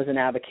 and I was an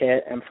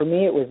advocate. And for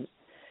me,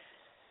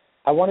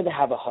 I wanted to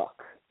have a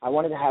hook. I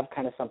wanted to have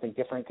kind of something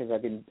different because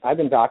I've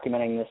been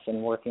documenting this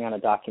and working on a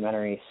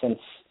documentary since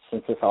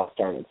this all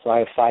started. So I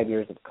have 5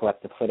 years of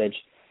collective footage.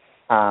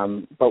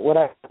 But what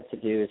I wanted to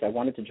do is I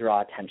wanted to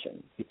draw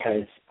attention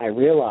because I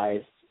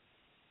realized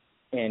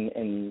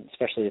in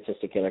especially the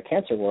testicular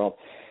cancer world,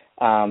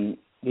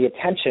 the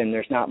attention,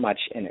 there's not much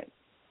in it.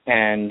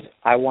 And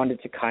I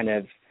wanted to kind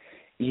of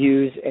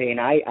use an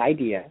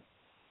idea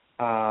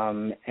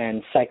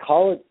and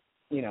psychology,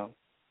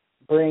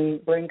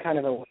 bring kind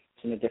of a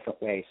in a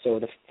different way. So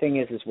the thing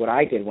is what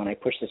I did when I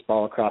pushed this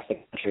ball across the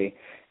country,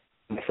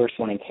 my first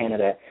one in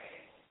Canada,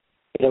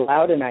 it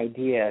allowed an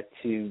idea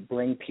to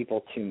bring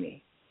people to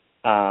me.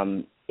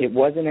 It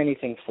wasn't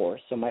anything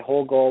forced. So my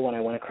whole goal when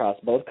I went across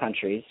both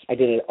countries, I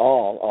did it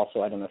all,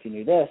 also I don't know if you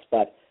knew this,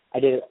 but I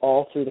did it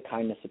all through the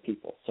kindness of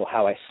people. So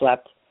how I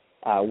slept,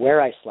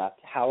 where I slept,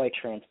 how I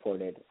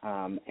transported,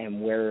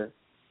 and where,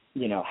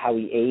 how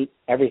we ate,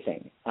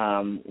 everything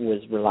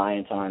was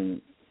reliant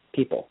on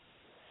people.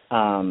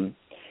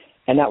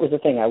 And that was the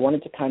thing. I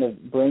wanted to kind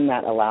of bring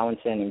that allowance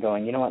in and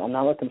going, you know what, I'm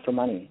not looking for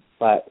money,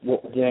 but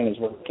what we're doing is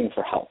we're looking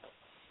for help.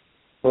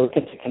 We're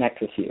looking to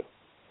connect with you.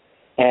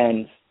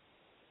 And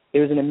it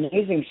was an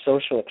amazing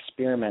social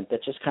experiment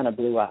that just kind of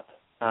blew up.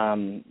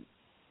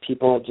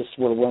 People just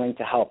were willing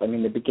to help. I mean,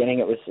 in the beginning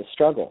it was a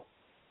struggle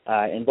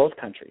in both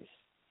countries.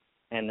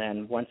 And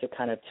then once it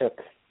kind of took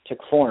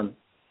form,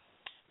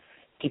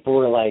 people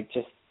were like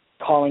just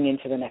calling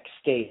into the next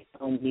state,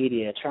 home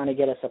media, trying to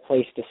get us a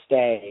place to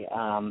stay.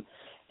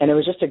 And it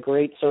was just a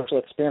great social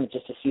experiment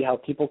just to see how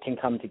people can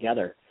come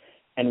together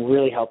and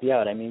really help you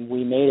out. I mean,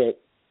 we made it.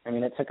 I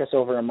mean, it took us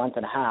over a month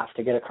and a half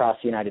to get across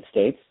the United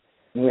States.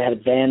 And we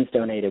had vans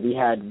donated. We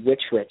had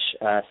Witch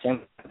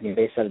sandwich company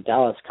based out of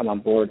Dallas, come on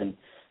board and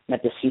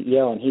met the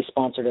CEO, and he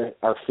sponsored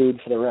our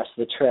food for the rest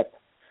of the trip.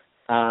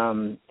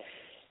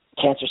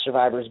 Cancer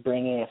survivors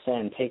bringing us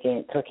in,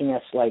 cooking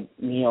us like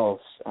meals.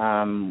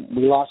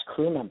 We lost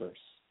crew members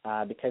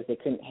because they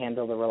couldn't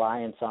handle the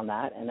reliance on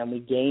that, and then we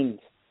gained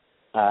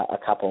a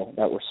couple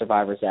that were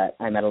survivors that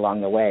I met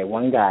along the way.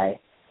 One guy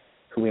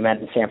who we met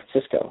in San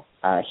Francisco,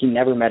 he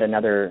never met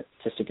another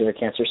testicular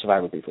cancer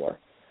survivor before,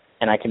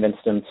 and I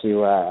convinced him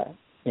to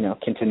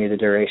continue the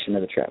duration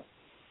of the trip.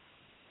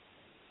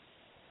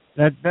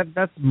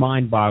 That's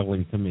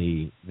mind-boggling to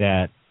me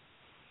that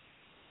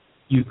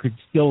you could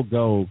still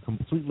go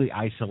completely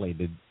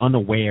isolated,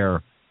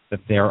 unaware that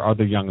there are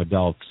other young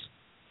adults,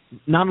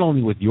 not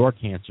only with your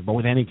cancer, but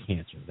with any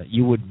cancer, that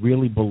you would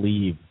really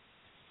believe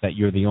that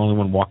you're the only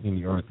one walking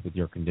the earth with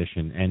your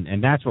condition.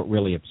 And that's what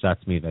really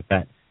upsets me,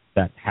 that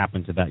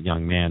happened to that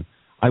young man.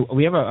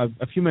 We have a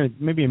few minutes,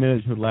 maybe a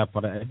minute or two left,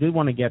 but I did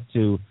want to get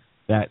to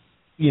that,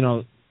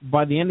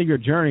 by the end of your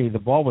journey, the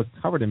ball was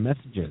covered in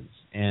messages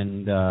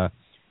and,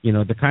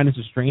 the kindness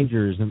of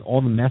strangers and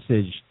all the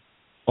messages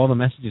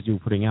you were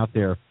putting out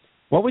there.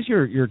 What was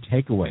your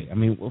takeaway? I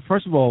mean, well,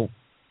 first of all,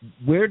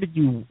 where did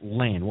you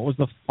land? What was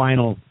the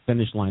final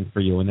finish line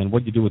for you? And then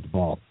what did you do with the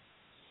ball?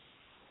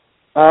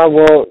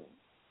 Well,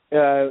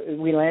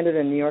 we landed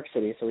in New York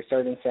City, so we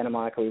started in Santa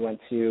Monica. We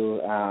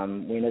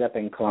ended up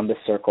in Columbus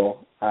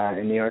Circle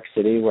in New York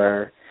City,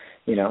 where,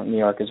 New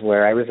York is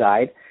where I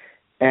reside.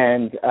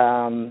 And,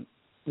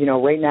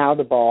 right now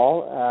the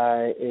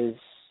ball is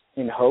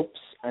in hopes.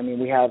 I mean,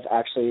 we have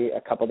actually a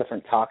couple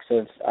different talks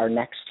of our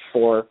next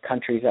 4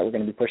 countries that we're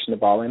going to be pushing the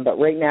ball in. But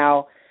right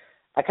now,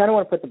 I kind of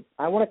want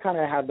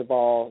to have the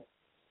ball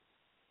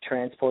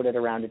transported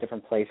around to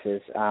different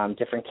places,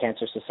 different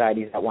cancer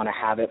societies that want to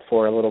have it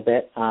for a little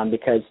bit,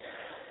 because,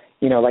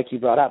 like you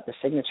brought up, the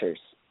signatures.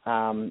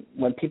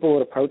 When people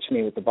would approach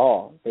me with the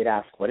ball, they'd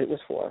ask what it was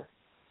for,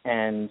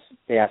 and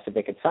they asked if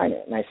they could sign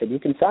it. And I said, you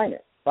can sign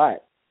it,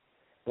 but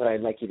what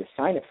I'd like you to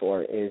sign it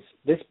for is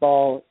this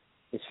ball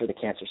is for the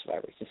cancer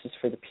survivors. This is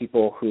for the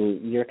people who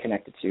you're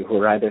connected to, who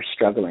are either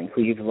struggling,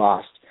 who you've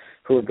lost,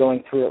 who are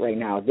going through it right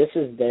now. This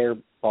is their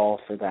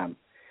ball for them.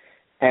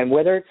 And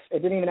whether it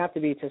didn't even have to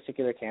be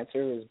testicular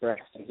cancer, it was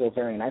breast, it was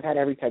ovarian. I've had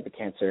every type of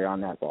cancer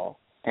on that ball.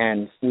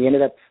 And we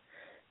ended up,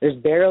 there's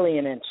barely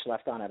an inch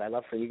left on it. I'd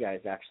love for you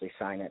guys to actually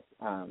sign it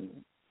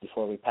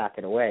before we pack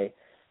it away.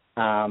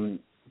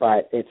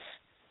 But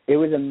it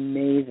was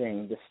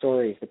amazing, the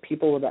stories, the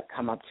people that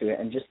come up to it,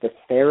 and just the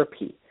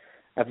therapy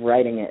of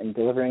writing it and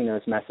delivering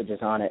those messages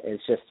on it is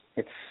just,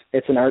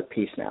 it's an art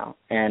piece now.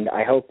 And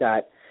I hope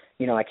that,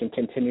 I can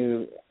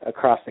continue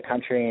across the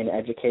country and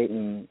educate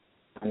in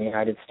the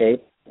United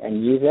States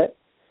and use it,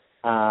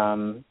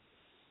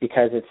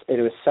 because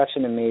it was such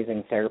an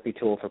amazing therapy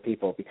tool for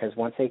people, because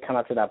once they come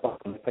up to that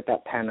book and they put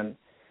that pen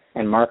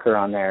and marker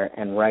on there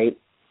and write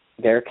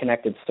their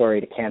connected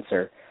story to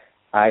cancer,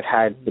 I've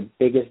had the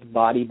biggest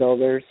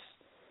bodybuilders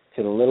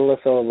to the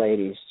littlest old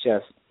ladies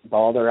just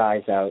bawl their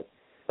eyes out,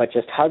 but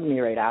just hug me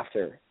right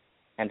after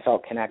and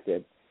felt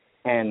connected.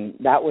 And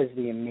that was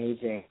the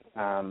amazing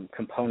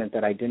component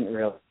that I didn't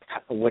realize,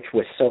 which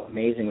was so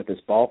amazing with this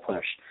ball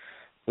push,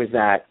 was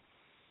that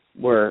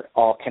we're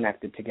all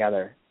connected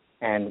together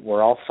and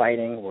we're all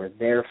fighting, we're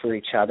there for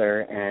each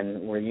other,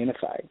 and we're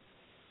unified,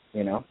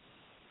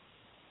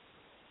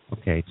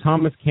 Okay,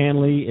 Thomas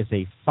Cantley is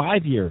a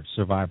 5-year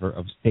survivor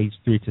of stage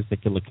 3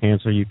 testicular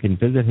cancer. You can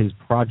visit his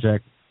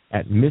project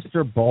at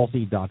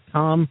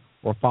MrBallsy.com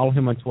or follow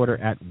him on Twitter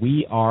at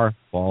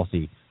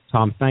WeAreBallsy.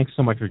 Tom, thanks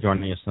so much for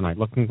joining us tonight.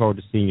 Looking forward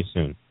to seeing you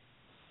soon.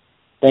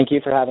 Thank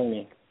you for having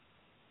me.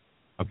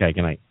 Okay,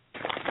 good night.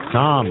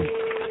 Tom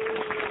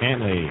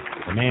Cantley,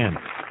 the man.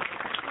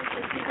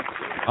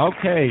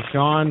 Okay,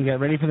 Sean, get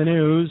ready for the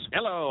news.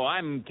 Hello,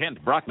 I'm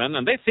Kent Brockman,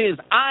 and this is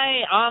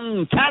Eye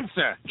on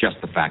Cancer. Just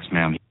the facts,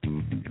 ma'am.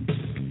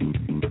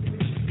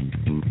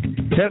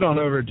 Head on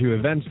over to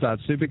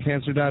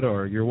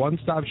events.stupidcancer.org, your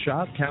one-stop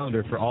shop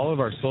calendar for all of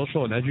our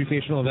social and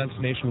educational events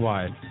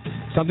nationwide.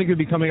 Something could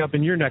be coming up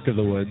in your neck of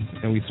the woods,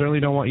 and we certainly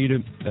don't want you to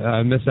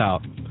miss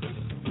out.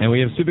 And we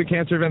have Stupid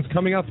Cancer events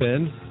coming up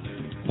in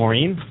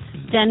Maureen,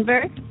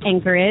 Denver,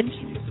 Anchorage,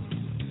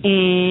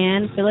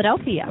 and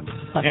Philadelphia.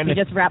 Plus, and we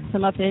just wrapped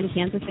some up in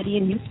Kansas City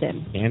and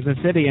Houston. Kansas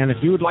City. And if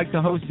you would like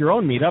to host your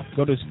own meetup,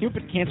 go to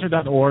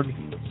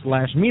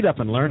stupidcancer.org/meetup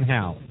and learn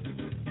how.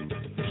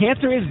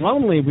 Cancer is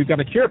lonely. We've got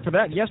a cure for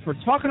that. Yes, we're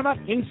talking about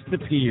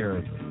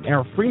Instapeer,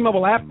 our free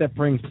mobile app that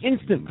brings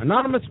instant,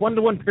 anonymous,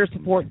 one-to-one peer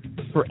support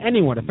for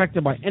anyone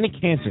affected by any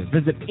cancer.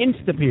 Visit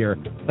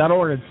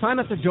instapeer.org and sign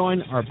up to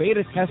join our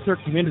beta tester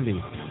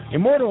community.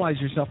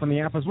 Immortalize yourself in the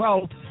app as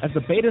well as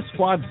the Beta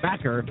Squad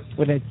backer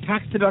with a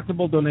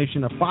tax-deductible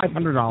donation of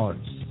 $500.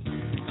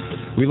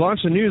 We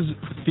launched a news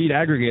feed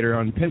aggregator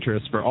on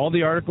Pinterest for all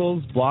the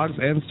articles, blogs,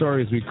 and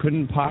stories we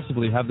couldn't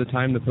possibly have the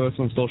time to post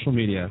on social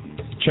media.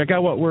 Check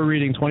out what we're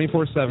reading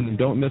 24/7 and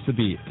don't miss a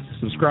beat.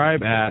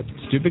 Subscribe at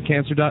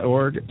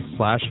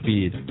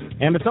stupidcancer.org/feed.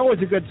 And it's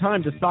always a good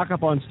time to stock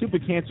up on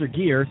Stupid Cancer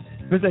gear.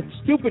 Visit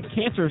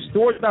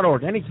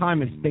stupidcancerstores.org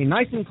anytime and stay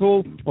nice and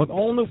cool with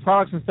all new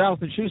products and styles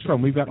to choose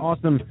from. We've got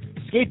awesome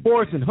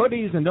skateboards and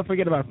hoodies, and don't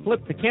forget about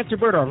Flip the Cancer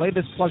Bird, our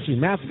latest plushie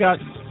mascot.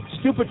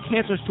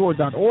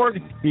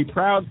 stupidcancerstore.org. Be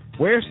proud,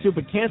 wear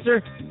Stupid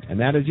Cancer, and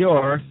that is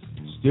your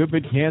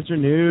Stupid Cancer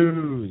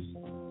News.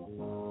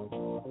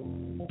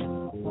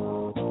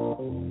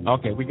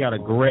 Okay, we got a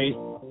great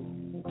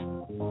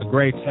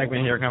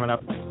segment here coming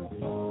up.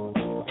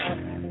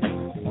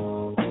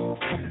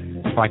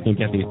 If I can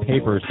get these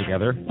papers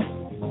together.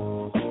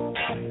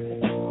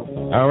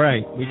 All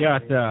right, we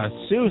got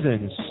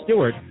Susan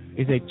Stewart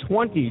is a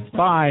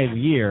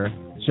 25-year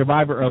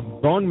survivor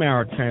of bone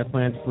marrow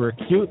transplant for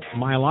acute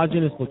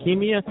myelogenous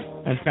leukemia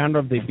and founder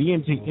of the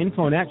BMT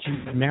InfoNet.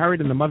 She's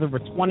married and the mother of a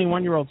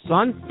 21-year-old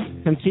son,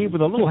 conceived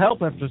with a little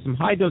help after some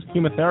high-dose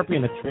chemotherapy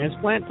and a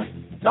transplant.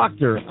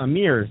 Dr.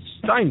 Amir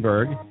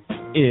Steinberg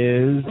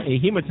is a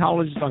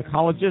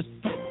hematologist-oncologist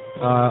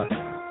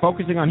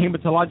focusing on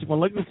hematologic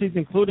malignancies,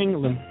 including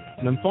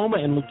lymphoma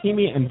and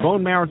leukemia and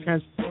bone marrow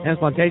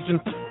transplantation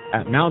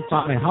at Mount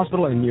Sinai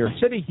Hospital in New York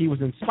City. He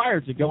was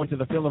inspired to go into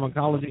the field of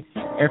oncology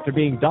after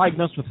being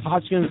diagnosed with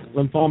Hodgkin's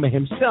lymphoma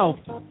himself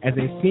as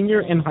a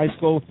senior in high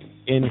school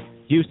in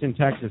Houston,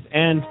 Texas.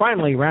 And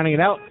finally, rounding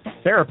it out,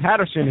 Sara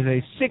Patterson is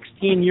a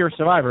 16-year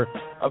survivor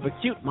of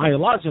acute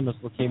myelogenous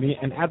leukemia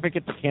and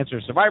advocate for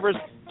cancer survivors.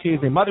 She is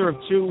a mother of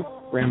 2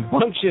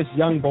 rambunctious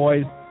young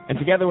boys, and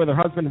together with her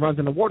husband runs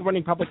an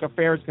award-winning public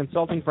affairs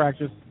consulting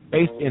practice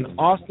based in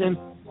Austin,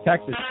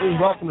 Texas. Please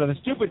welcome to the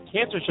Stupid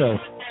Cancer Show,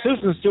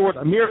 Susan Stewart,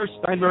 Amir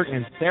Steinberg,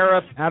 and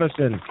Sara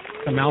Patterson.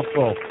 It's a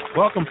mouthful.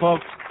 Welcome,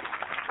 folks.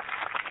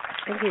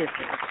 Thank you.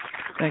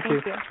 Thank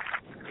you.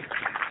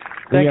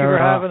 Thank you for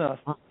having us.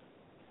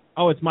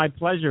 Oh, it's my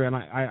pleasure. And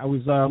I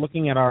was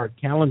looking at our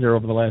calendar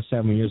over the last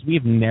 7 years.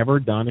 We've never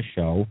done a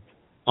show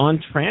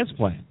on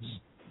transplants.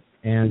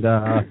 And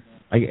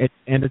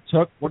it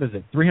took,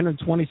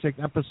 326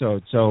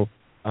 episodes. So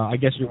I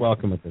guess you're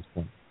welcome at this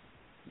point.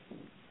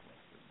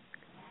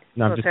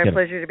 No, I'm just kidding. It's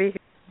our pleasure to be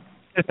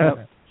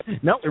here.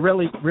 No, we're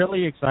really,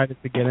 really excited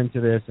to get into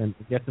this and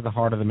get to the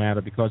heart of the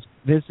matter, because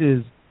this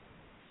is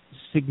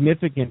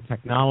significant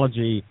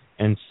technology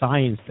and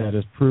science that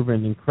has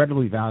proven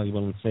incredibly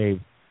valuable and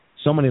saved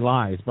so many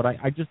lives. But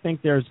I just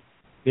think there's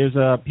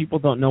people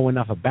don't know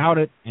enough about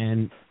it,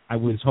 and I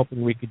was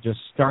hoping we could just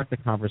start the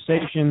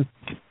conversation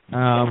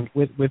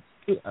with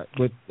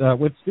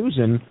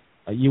Susan.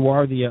 You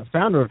are the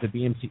founder of the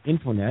BMC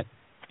Infonet,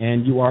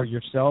 and you are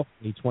yourself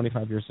a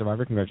 25-year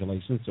survivor.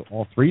 Congratulations to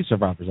all 3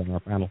 survivors on our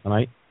panel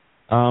tonight.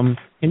 Can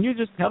you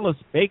just tell us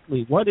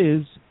basically what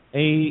is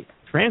a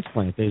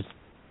transplant? There's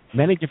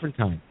many different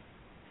kinds.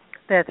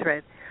 That's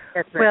right.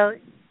 Well,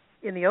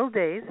 in the old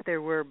days, there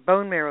were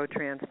bone marrow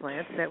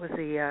transplants. That was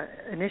the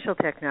initial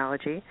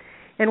technology.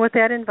 And what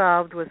that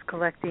involved was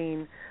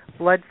collecting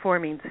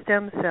blood-forming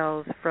stem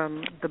cells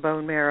from the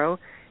bone marrow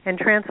and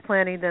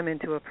transplanting them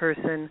into a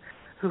person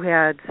who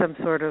had some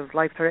sort of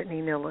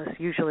life-threatening illness,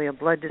 usually a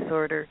blood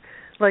disorder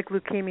like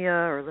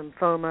leukemia or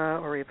lymphoma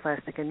or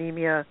aplastic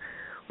anemia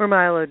or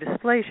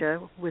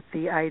myelodysplasia, with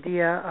the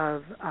idea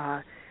of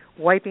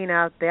wiping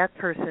out that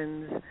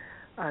person's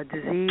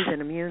disease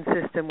and immune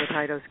system with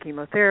high-dose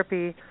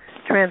chemotherapy,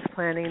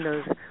 transplanting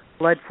those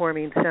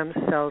blood-forming stem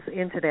cells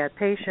into that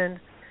patient,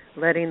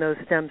 letting those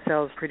stem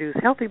cells produce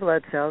healthy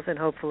blood cells, and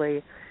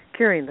hopefully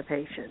curing the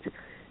patient.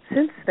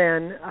 Since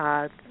then,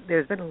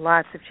 there's been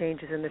lots of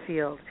changes in the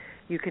field.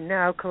 You can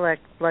now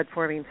collect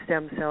blood-forming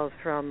stem cells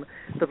from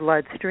the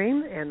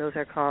bloodstream, and those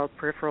are called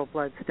peripheral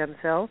blood stem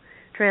cell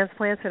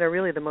transplants, and are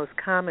really the most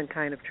common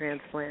kind of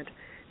transplant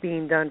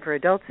being done for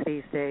adults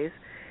these days.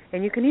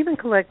 And you can even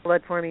collect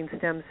blood-forming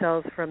stem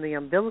cells from the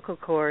umbilical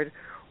cord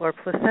or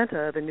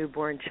placenta of a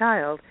newborn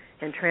child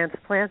and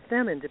transplant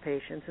them into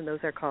patients, and those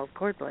are called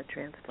cord blood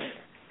transplants.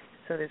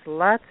 So there's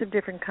lots of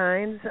different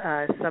kinds.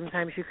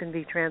 Sometimes you can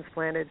be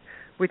transplanted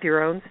with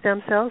your own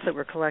stem cells that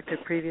were collected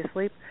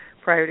previously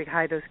prior to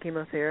high-dose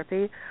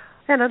chemotherapy,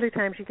 and other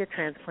times you get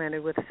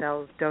transplanted with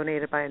cells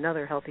donated by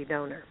another healthy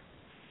donor.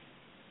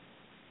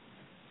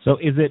 So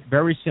is it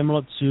very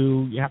similar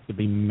to, you have to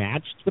be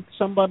matched with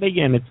somebody,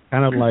 and it's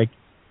kind of like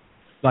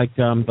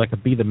a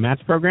Be the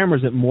Match program, or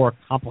is it more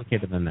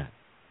complicated than that?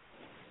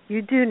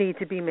 You do need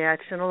to be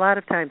matched, and a lot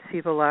of times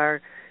people are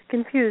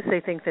confused. They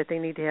think that they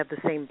need to have the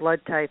same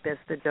blood type as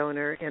the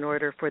donor in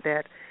order for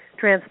that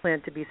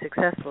transplant to be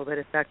successful. But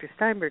as Dr.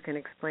 Steinberg can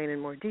explain in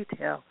more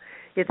detail,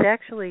 it's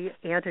actually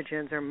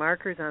antigens or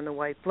markers on the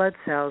white blood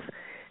cells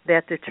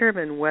that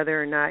determine whether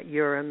or not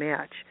you're a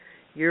match.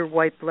 Your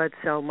white blood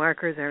cell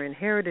markers are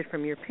inherited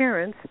from your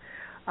parents,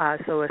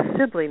 so a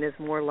sibling is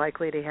more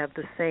likely to have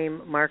the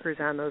same markers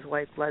on those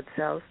white blood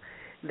cells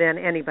than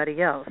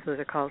anybody else. Those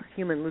are called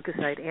human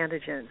leukocyte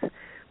antigens.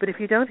 But if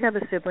you don't have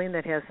a sibling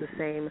that has the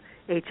same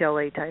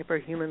HLA type or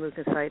human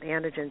leukocyte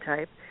antigen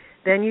type,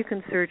 then you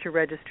can search a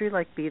registry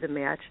like Be the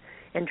Match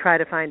and try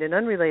to find an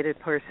unrelated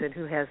person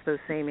who has those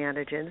same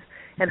antigens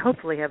and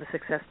hopefully have a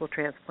successful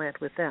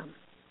transplant with them.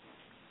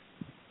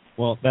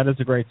 Well, that is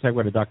a great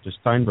segue to Dr.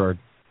 Steinberg.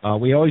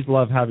 We always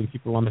love having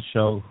people on the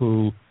show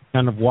who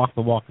kind of walk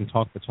the walk and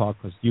talk the talk,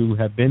 because you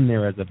have been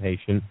there as a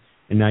patient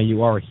and now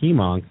you are a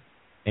hemonc,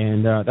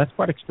 and that's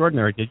quite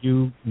extraordinary. Did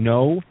you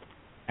know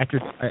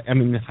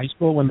in high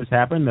school when this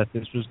happened that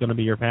this was going to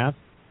be your path?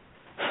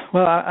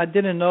 Well, I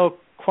didn't know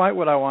quite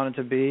what I wanted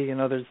to be.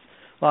 There's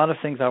a lot of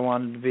things I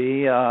wanted to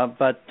be,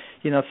 but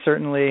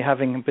certainly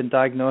having been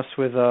diagnosed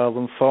with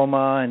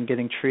lymphoma and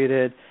getting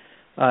treated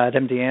at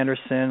MD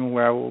Anderson,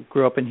 where I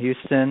grew up in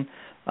Houston,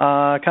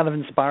 kind of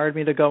inspired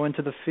me to go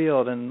into the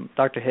field. And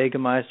Dr.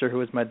 Hagemeister, who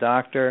was my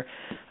doctor,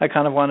 I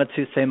kind of wanted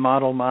to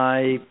model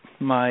my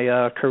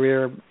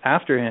career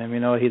after him.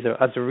 He's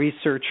as a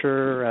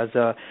researcher, as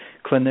a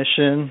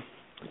clinician,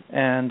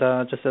 and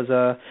just as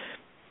a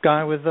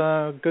guy with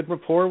a good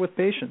rapport with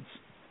patients.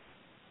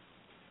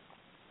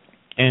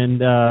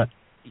 And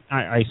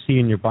I see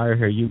in your bio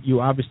here, you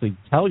obviously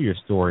tell your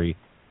story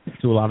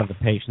to a lot of the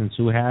patients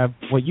who have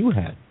what you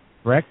had,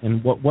 correct?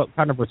 And what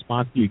kind of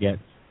response do you get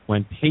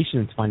when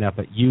patients find out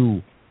that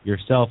you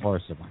yourself are a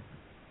survivor?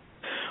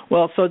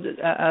 Well, so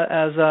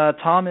as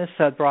Thomas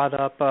had brought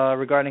up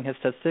regarding his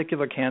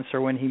testicular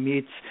cancer, when he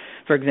meets,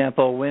 for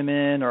example,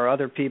 women or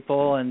other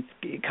people, and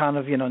kind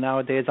of,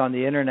 nowadays on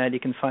the Internet you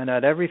can find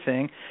out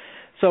everything.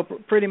 So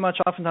pretty much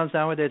oftentimes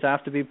nowadays I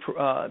have to be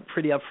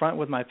pretty upfront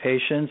with my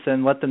patients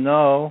and let them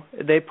know.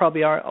 They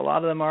probably are, a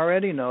lot of them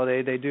already know.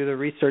 They do the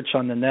research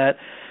on the net,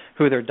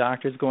 who their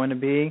doctor's going to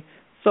be.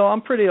 So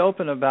I'm pretty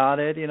open about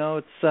it,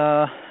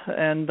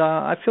 and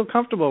I feel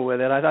comfortable with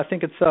it. I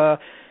think it's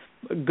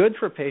good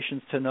for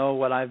patients to know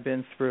what I've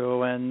been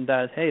through, and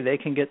that they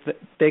can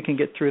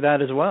get through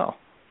that as well.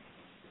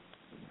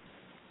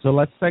 So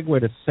let's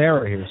segue to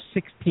Sarah here,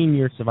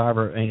 16-year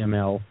survivor of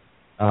AML.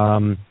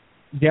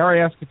 Dare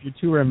I ask if your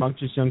two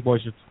rambunctious young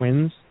boys are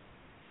twins?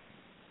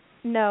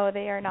 No,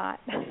 they are not.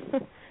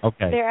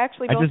 Okay. They're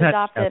actually both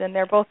adopted, and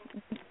they're both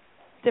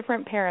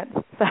different parents.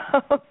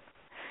 So.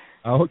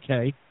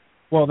 Okay.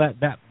 Well,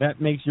 that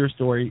makes your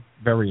story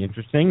very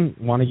interesting.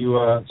 Why don't you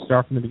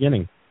start from the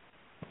beginning?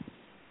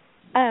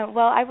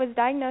 Well, I was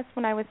diagnosed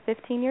when I was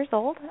 15 years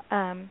old.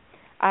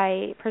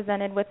 I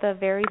presented with a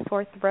very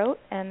sore throat,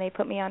 and they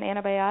put me on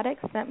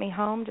antibiotics, sent me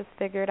home, just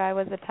figured I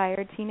was a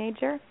tired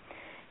teenager.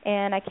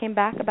 And I came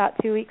back about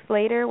 2 weeks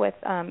later with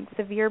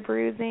severe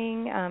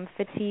bruising,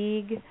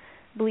 fatigue,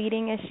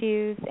 bleeding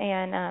issues,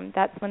 and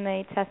that's when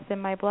they tested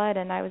my blood,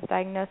 and I was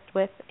diagnosed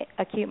with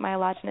acute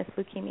myelogenous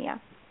leukemia.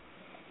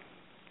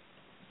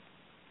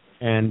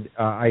 And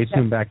I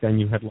assume back then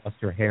you had lost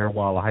your hair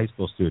while a high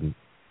school student.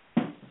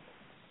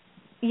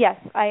 Yes,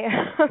 I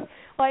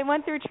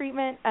went through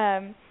treatment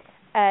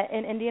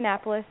in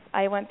Indianapolis.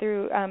 I went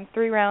through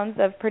 3 rounds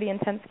of pretty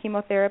intense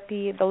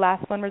chemotherapy. The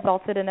last one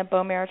resulted in a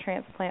bone marrow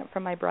transplant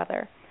from my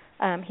brother.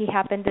 He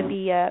happened to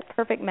be a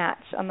perfect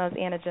match on those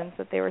antigens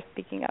that they were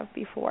speaking of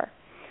before.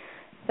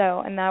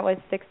 And that was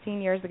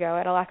 16 years ago.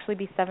 It'll actually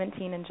be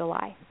 17 in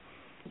July.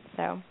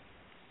 So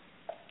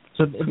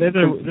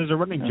there's a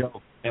running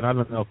joke, and I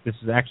don't know if this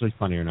is actually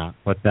funny or not,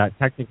 but that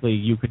technically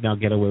you could now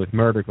get away with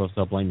murder because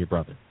they'll blame your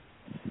brother.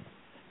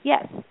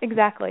 Yes,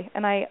 exactly.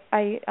 And I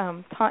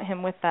taunt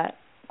him with that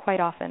quite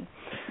often.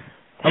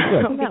 Oh,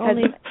 good. Not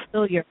only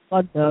spill your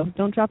blood, though.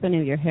 Don't drop any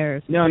of your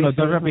hairs. No,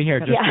 don't drop your hair,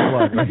 just your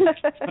blood.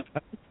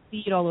 Right?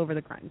 Feed all over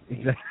the crime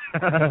scene.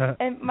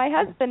 And my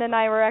husband and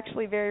I were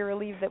actually very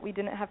relieved that we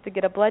didn't have to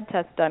get a blood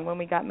test done when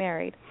we got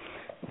married.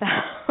 So.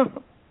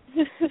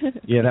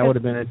 Yeah, that would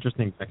have been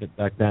interesting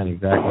back then,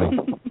 exactly.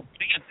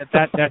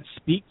 that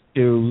speaks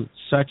to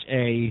such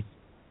the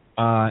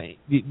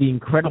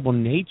incredible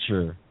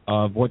nature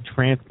of what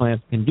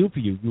transplants can do for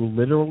you. You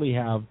literally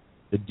have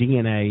the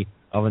DNA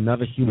of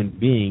another human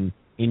being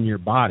in your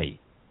body,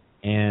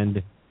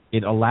 and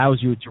it allows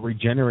you to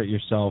regenerate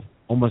yourself,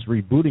 almost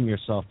rebooting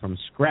yourself from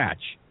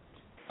scratch.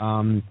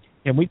 Can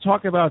we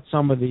talk about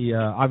some of the,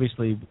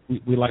 obviously,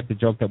 we like to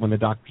joke that when the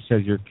doctor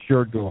says you're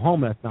cured, go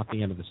home, that's not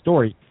the end of the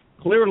story.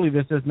 Clearly,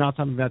 this is not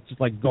something that's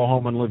just like go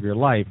home and live your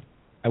life.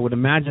 I would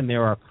imagine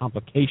there are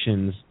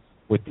complications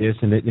with this,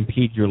 and it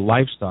impedes your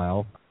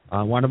lifestyle.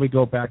 Why don't we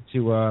go back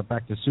to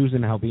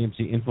Susan, how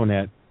BMC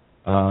InfoNet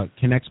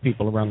connects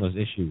people around those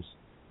issues?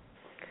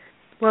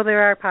 Well,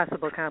 there are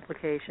possible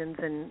complications,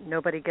 and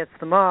nobody gets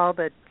them all,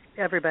 but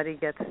everybody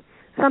gets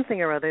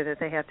something or other that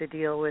they have to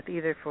deal with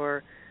either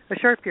for a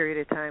short period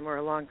of time or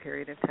a long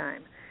period of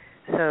time.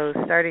 So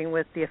starting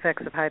with the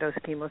effects of high-dose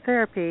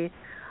chemotherapy,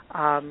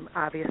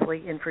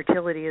 obviously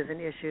infertility is an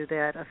issue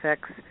that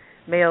affects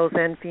males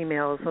and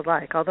females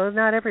alike, although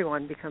not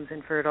everyone becomes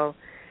infertile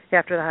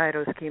after the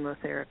high-dose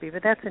chemotherapy,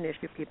 but that's an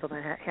issue people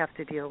that have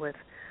to deal with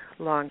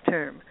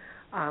long-term.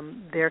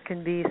 There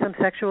can be some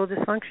sexual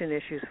dysfunction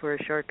issues for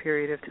a short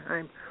period of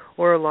time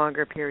or a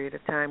longer period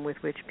of time with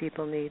which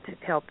people need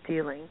help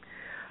dealing.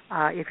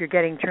 If you're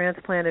getting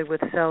transplanted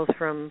with cells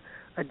from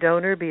a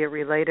donor, be it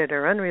related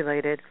or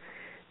unrelated,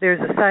 there's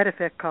a side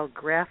effect called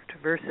graft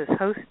versus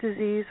host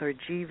disease, or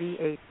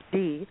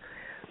GVHD,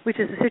 which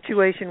is a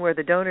situation where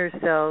the donor's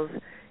cells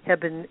have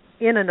been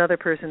in another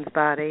person's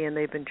body, and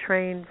they've been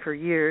trained for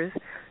years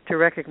to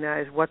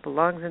recognize what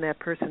belongs in that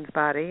person's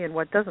body and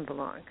what doesn't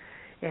belong.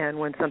 And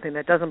when something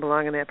that doesn't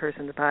belong in that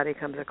person's body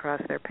comes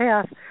across their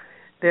path,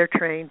 they're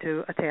trained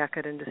to attack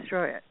it and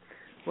destroy it.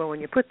 Well,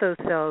 when you put those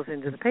cells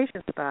into the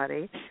patient's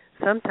body,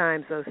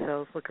 sometimes those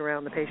cells look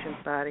around the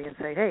patient's body and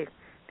say, hey,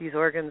 these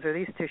organs or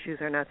these tissues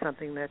are not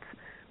something that's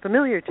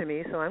familiar to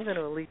me, so I'm going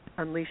to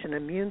unleash an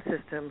immune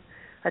system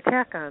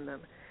attack on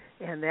them.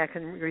 And that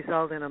can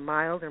result in a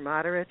mild or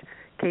moderate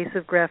case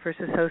of graft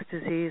versus host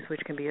disease, which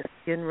can be a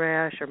skin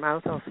rash or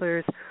mouth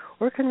ulcers,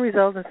 or it can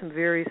result in some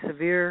very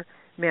severe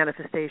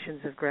manifestations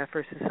of graft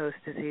versus host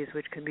disease,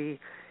 which can be,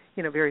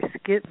 very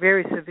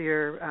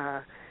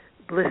severe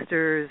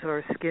blisters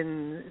or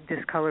skin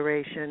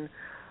discoloration,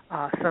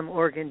 some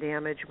organ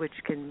damage, which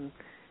can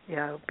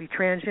be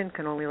transient,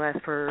 can only last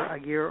for a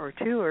year or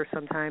two, or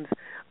sometimes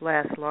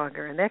last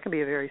longer. And that can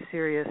be a very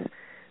serious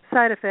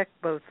side effect,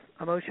 both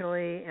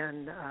emotionally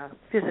and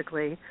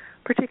physically,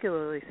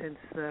 particularly since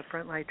the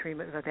frontline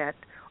treatment of that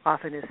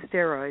often is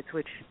steroids,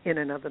 which in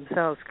and of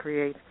themselves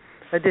create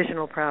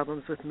additional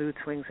problems with mood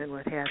swings and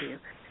what have you.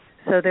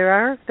 So there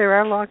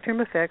are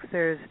long-term effects.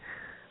 There's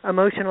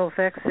emotional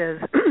effects, as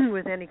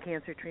with any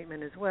cancer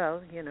treatment as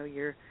well.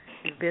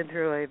 You've been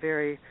through a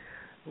very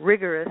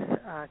rigorous,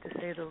 to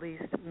say the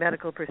least,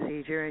 medical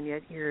procedure, and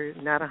yet you're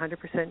not 100%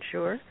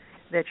 sure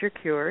that you're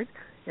cured.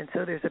 And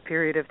so there's a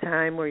period of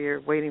time where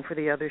you're waiting for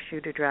the other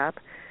shoe to drop.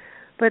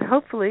 But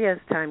hopefully, as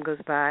time goes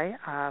by,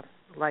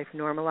 life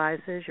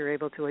normalizes. You're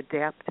able to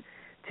adapt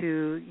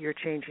to your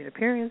changing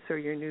appearance or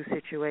your new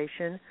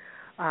situation,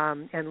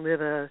 and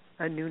live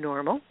a new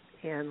normal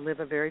and live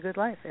a very good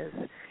life,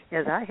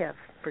 as I have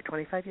for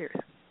 25 years.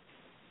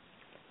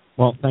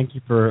 Well, thank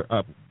you for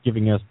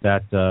giving us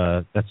that.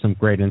 That's some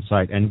great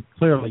insight. And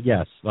clearly,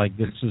 yes, like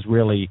this is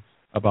really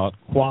about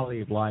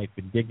quality of life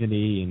and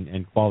dignity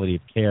and quality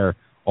of care,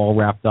 all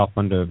wrapped up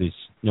under this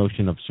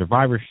notion of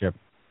survivorship.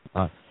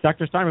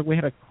 Dr. Steinberg, we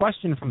had a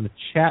question from the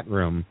chat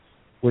room,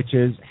 which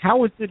is,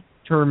 how is it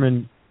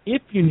determined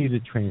if you need a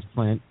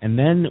transplant, and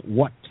then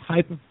what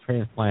type of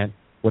transplant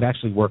would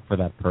actually work for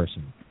that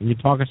person? Can you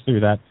talk us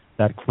through that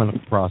clinical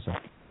process?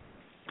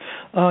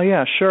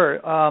 Yeah, sure.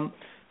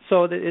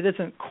 So it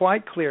isn't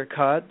quite clear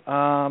cut,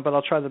 but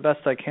I'll try the best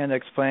I can to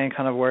explain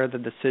kind of where the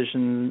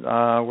decisions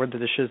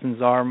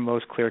are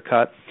most clear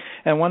cut.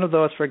 And one of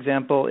those, for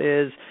example,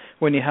 is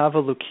when you have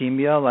a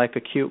leukemia, like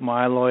acute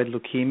myeloid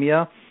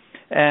leukemia,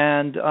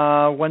 and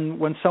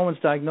when someone's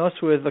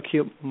diagnosed with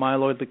acute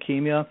myeloid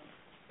leukemia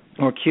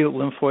or acute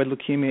lymphoid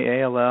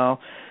leukemia,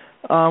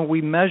 ALL,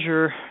 we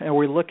measure and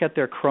we look at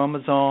their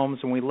chromosomes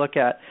and we look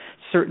at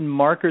certain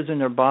markers in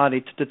their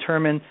body to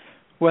determine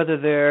whether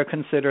they're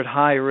considered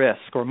high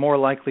risk or more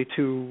likely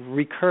to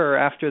recur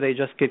after they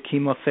just get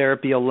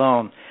chemotherapy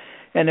alone.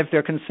 And if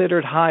they're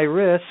considered high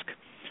risk,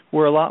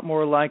 we're a lot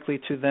more likely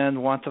to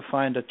then want to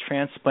find a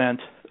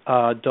transplant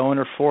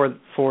donor for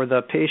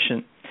the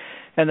patient.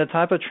 And the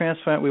type of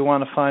transplant we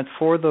want to find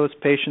for those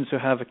patients who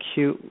have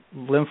acute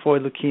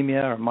lymphoid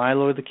leukemia or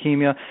myeloid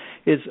leukemia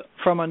is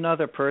from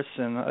another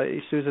person.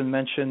 Susan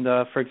mentioned,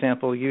 for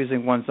example,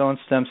 using one's own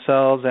stem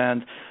cells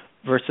and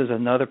versus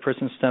another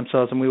person's stem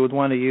cells, and we would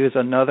want to use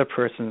another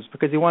person's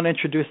because you want to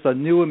introduce a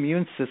new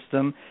immune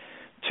system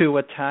to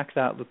attack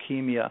that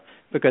leukemia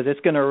because it's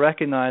going to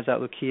recognize that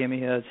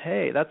leukemia as,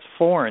 hey, that's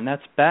foreign,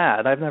 that's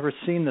bad, I've never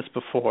seen this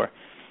before,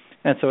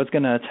 and so it's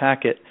going to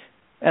attack it.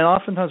 And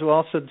oftentimes we'll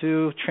also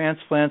do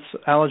transplants,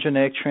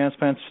 allogeneic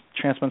transplants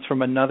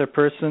from another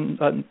person's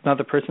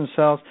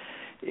cells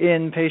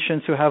in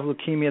patients who have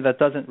leukemia that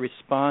doesn't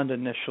respond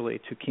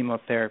initially to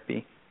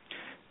chemotherapy.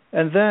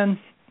 And then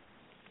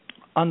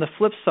on the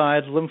flip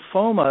side,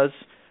 lymphomas,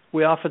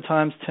 we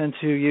oftentimes tend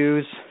to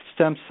use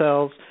stem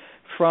cells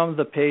from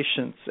the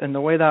patients. And the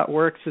way that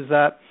works is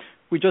that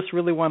we just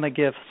really want to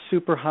give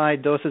super high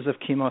doses of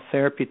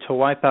chemotherapy to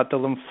wipe out the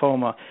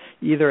lymphoma,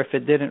 either if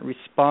it didn't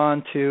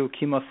respond to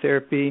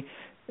chemotherapy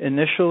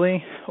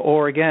initially,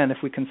 or again, if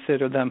we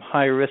consider them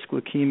high-risk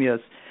leukemias.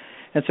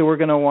 And so we're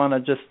going to want to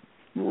just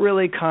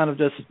really kind of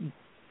just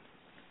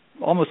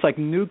almost like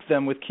nuke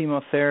them with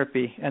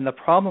chemotherapy. And the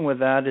problem with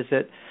that is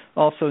it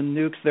also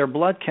nukes their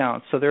blood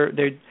counts, so their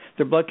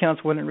blood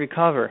counts wouldn't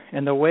recover.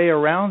 And the way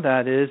around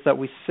that is that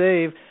we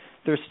save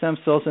their stem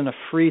cells in a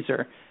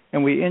freezer,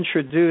 and we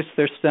introduce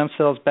their stem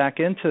cells back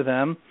into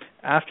them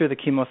after the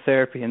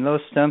chemotherapy. And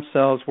those stem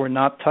cells were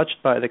not touched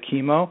by the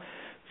chemo,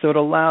 so it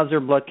allows their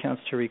blood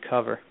counts to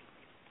recover.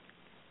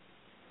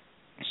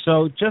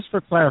 So just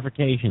for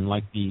clarification,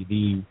 like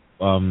the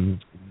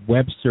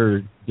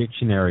Webster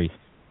Dictionary,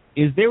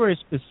 is there a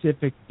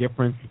specific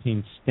difference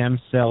between stem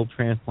cell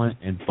transplant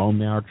and bone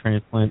marrow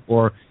transplant,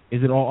 or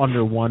is it all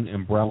under one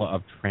umbrella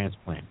of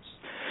transplants?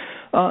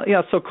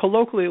 Yeah, so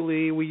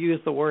colloquially we use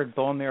the word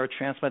bone marrow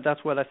transplant. That's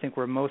what I think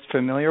we're most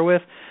familiar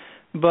with.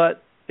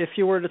 But if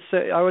you were to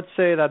say, I would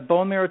say that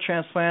bone marrow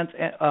transplant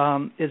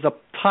is a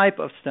type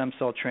of stem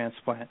cell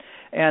transplant,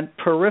 and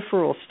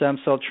peripheral stem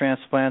cell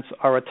transplants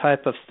are a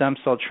type of stem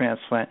cell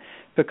transplant,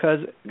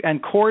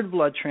 and cord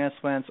blood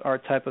transplants are a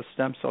type of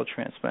stem cell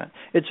transplant.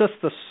 It's just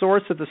the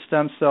source of the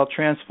stem cell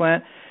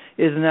transplant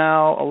is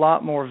now a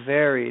lot more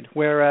varied,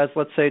 whereas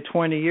let's say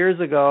 20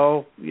 years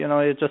ago,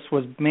 it just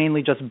was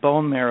mainly just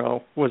bone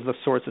marrow was the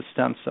source of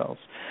stem cells.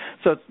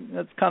 So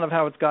that's kind of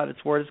how it's got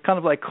its word. It's kind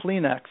of like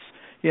Kleenex.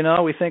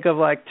 We think of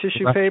like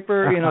tissue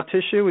paper,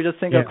 tissue, we just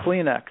think of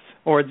Kleenex,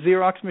 or a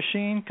Xerox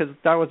machine, because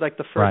that was like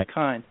the first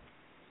kind.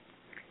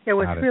 Yeah,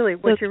 what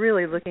you're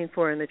really looking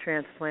for in the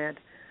transplant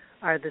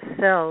are the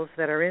cells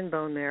that are in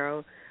bone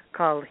marrow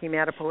called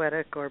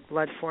hematopoietic or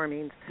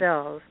blood-forming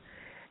cells,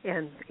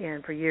 and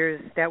for years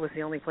that was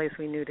the only place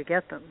we knew to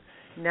get them.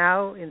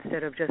 Now,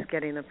 instead of just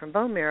getting them from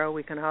bone marrow,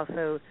 we can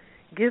also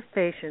give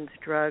patients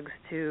drugs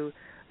to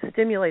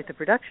stimulate the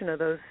production of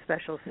those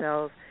special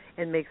cells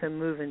and make them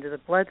move into the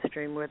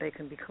bloodstream where they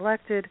can be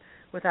collected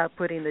without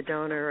putting the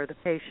donor or the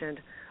patient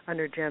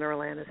under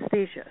general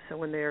anesthesia. So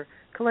when they're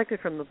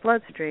collected from the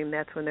bloodstream,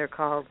 that's when they're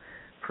called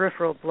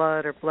peripheral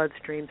blood or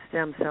bloodstream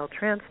stem cell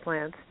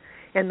transplants.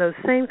 And those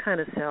same kind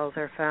of cells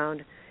are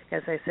found,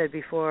 as I said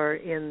before,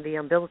 in the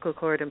umbilical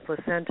cord and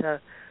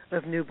placenta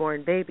of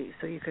newborn babies.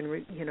 So you can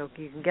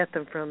you can get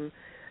them from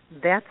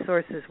that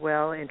source as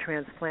well and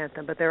transplant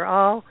them. But they're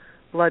all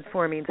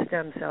blood-forming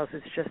stem cells.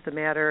 It's just a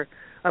matter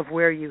of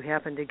where you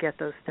happen to get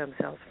those stem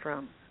cells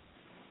from.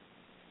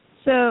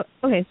 So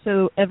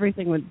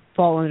everything would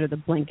fall under the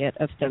blanket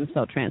of stem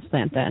cell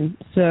transplant then.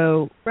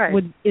 So right.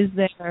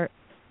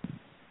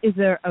 Is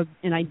there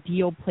an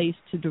ideal place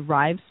to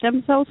derive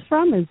stem cells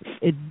from? Is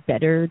it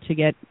better to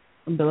get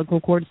umbilical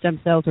cord stem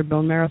cells or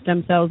bone marrow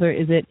stem cells, or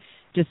is it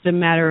just a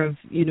matter of,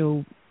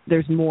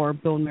 there's more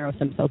bone marrow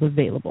stem cells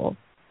available?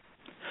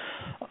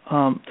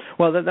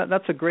 Well,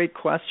 that's a great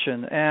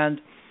question, and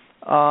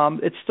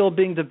it's still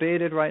being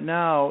debated right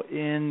now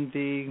in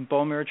the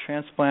bone marrow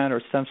transplant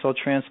or stem cell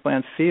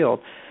transplant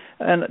field.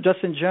 And just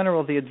in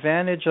general, the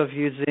advantage of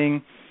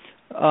using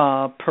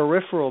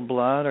peripheral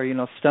blood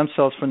or, stem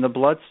cells from the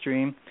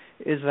bloodstream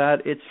is that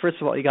it's, first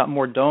of all, you got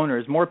more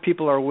donors. More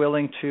people are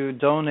willing to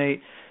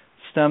donate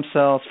stem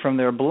cells from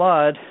their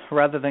blood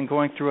rather than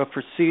going through a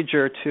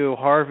procedure to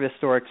harvest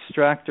or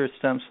extract their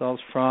stem cells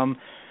from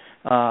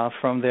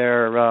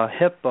their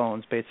hip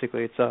bones.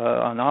 Basically, it's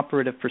an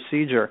operative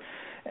procedure,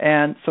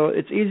 and so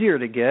it's easier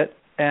to get.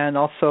 And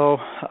also,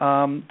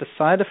 the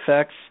side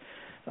effects,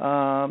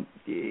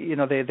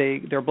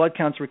 their blood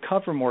counts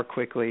recover more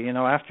quickly.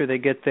 After they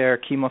get their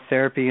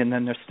chemotherapy and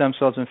then their stem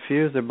cells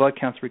infused, their blood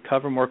counts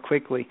recover more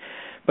quickly.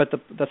 But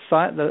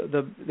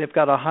they've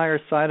got a higher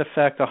side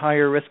effect, a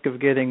higher risk of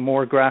getting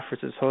more graft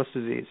versus host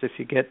disease if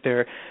you get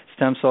their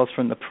stem cells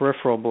from the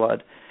peripheral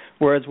blood.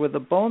 Whereas with the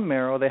bone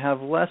marrow, they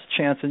have less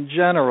chance in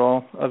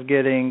general of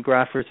getting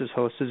graft versus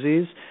host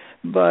disease,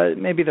 but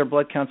maybe their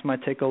blood counts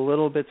might take a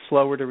little bit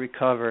slower to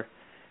recover.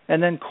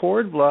 And then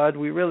cord blood,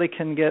 we really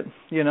can get,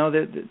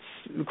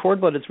 cord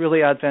blood is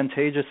really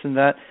advantageous in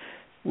that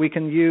we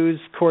can use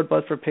cord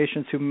blood for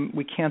patients who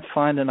we can't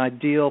find an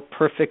ideal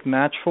perfect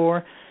match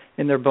for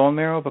in their bone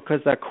marrow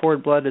because that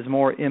cord blood is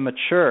more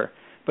immature.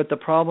 But the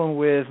problem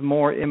with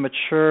more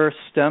immature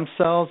stem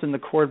cells in the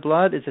cord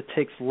blood is it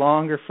takes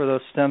longer for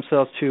those stem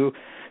cells to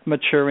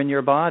mature in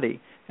your body.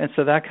 And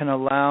so that can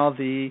allow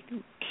the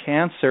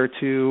cancer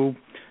to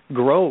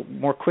grow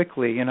more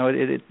quickly.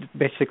 It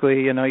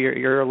basically,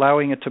 you're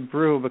allowing it to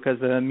brew because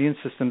the immune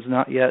system's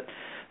not yet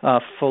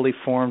fully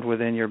formed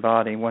within your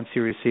body once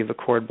you receive the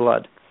cord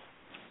blood.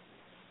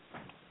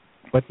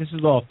 But this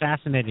is all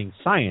fascinating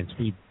science.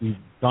 We've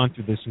gone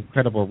through this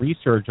incredible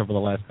research over the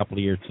last couple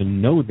of years to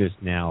know this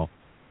now.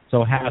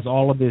 So has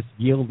all of this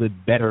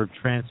yielded better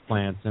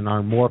transplants, and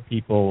are more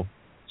people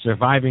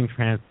surviving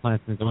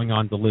transplants and going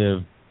on to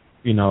live,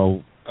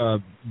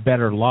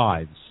 better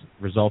lives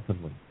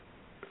resultantly?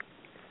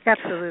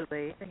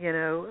 Absolutely.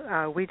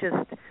 We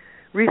just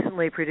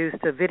recently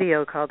produced a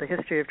video called The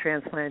History of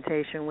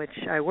Transplantation, which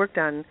I worked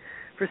on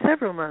for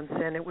several months,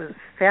 and it was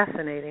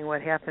fascinating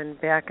what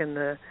happened back in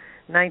the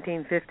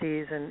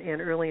 1950s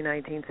and early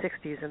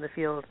 1960s in the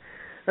field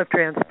of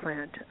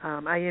transplant.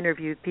 I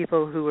interviewed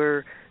people who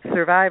were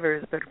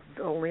survivors, but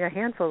only a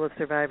handful of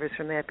survivors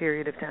from that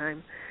period of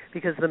time,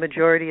 because the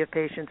majority of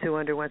patients who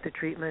underwent the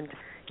treatment,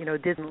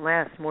 didn't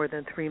last more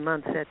than 3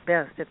 months at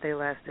best, if they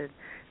lasted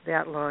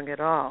that long at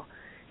all.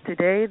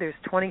 Today, there's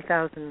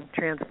 20,000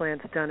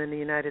 transplants done in the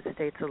United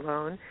States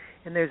alone,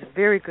 and there's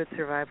very good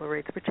survival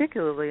rates,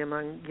 particularly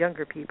among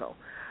younger people.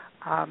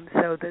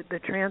 So the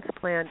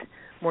transplant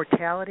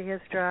mortality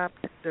has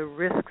dropped. The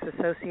risks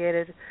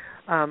associated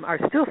are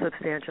still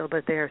substantial,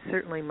 but they are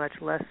certainly much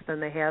less than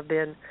they have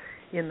been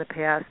in the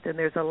past. And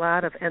there's a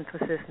lot of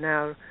emphasis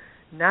now,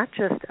 not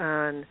just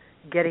on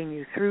getting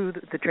you through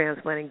the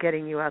transplant and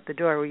getting you out the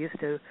door. We used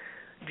to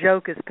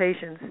joke as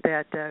patients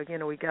that,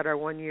 we got our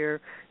 1 year,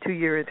 2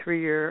 year, and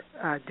 3 year,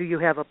 do you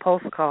have a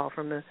pulse call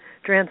from the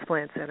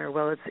transplant center?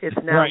 Well, it's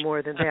now right.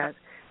 more than that.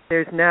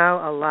 There's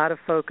now a lot of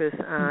focus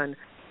on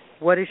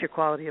what is your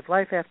quality of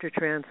life after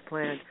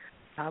transplant,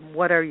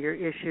 what are your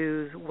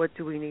issues, what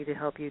do we need to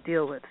help you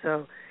deal with.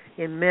 So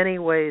in many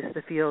ways,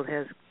 the field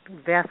has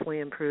vastly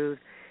improved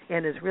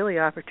and is really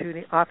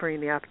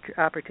offering the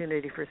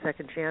opportunity for a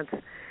second chance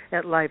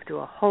at life to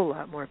a whole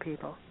lot more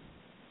people.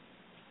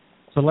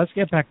 So let's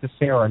get back to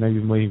Sarah. I know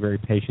you've been waiting very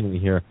patiently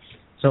here.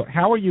 So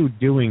how are you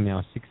doing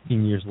now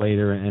 16 years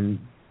later? And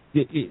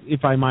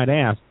if I might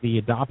ask, the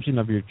adoption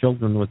of your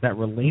children, was that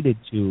related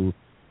to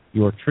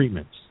your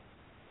treatments?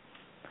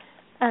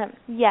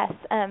 Yes.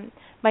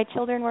 My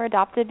children were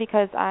adopted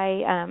because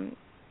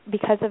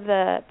because of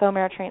the bone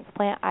marrow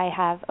transplant, I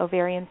have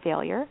ovarian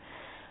failure.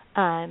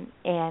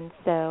 And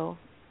so,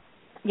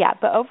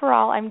 but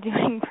overall I'm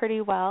doing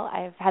pretty well.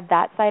 I've had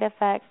that side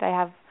effect. I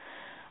have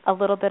a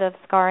little bit of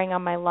scarring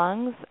on my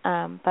lungs,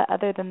 but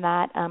other than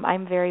that,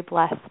 I'm very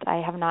blessed.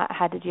 I have not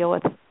had to deal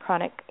with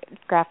chronic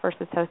graft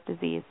versus host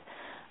disease.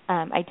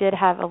 I did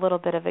have a little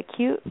bit of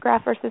acute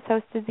graft versus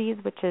host disease,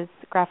 which is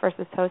graft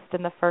versus host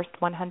in the first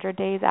 100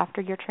 days after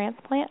your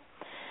transplant.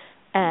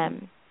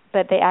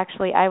 But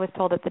I was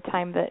told at the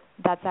time that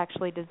that's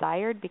actually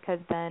desired because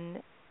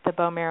then the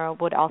bone marrow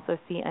would also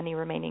see any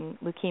remaining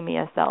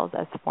leukemia cells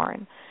as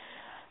foreign.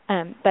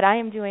 But I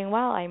am doing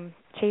well. I'm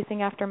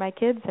chasing after my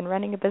kids and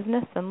running a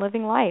business and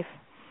living life.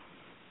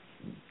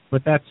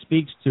 But that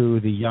speaks to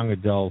the young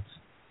adult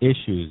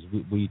issues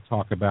we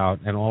talk about,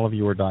 and all of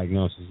you are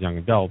diagnosed as young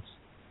adults.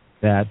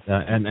 that,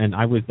 and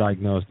I was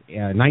diagnosed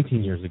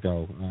 19 years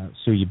ago.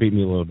 Sue, you beat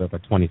me a little bit by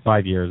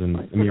 25 years,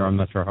 and Amir, I'm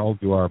not sure how old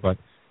you are, but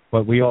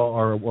we all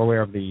are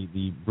aware of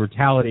the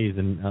brutalities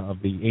of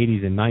the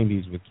 80s and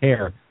 90s with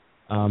care.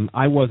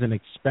 I wasn't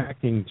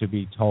expecting to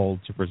be told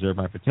to preserve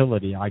my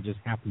fertility. I just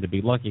happened to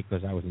be lucky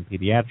because I was in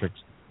pediatrics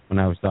when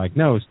I was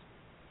diagnosed.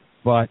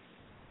 But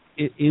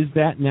is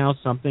that now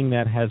something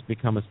that has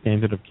become a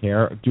standard of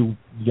care? Do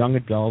young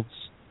adults,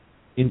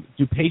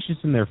 do patients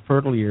in their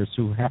fertile years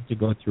who have to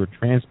go through a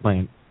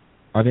transplant,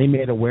 are they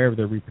made aware of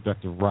their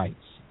reproductive rights?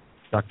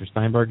 Dr.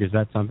 Steinberg, is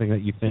that something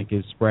that you think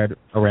is spread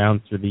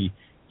around through the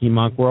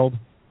hem-onc world?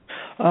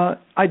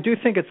 I do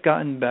think it's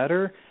gotten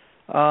better,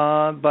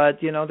 but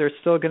there's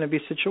still going to be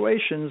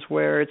situations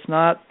where it's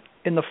not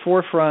in the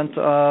forefront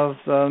of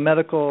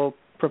medical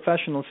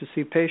professionals who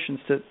see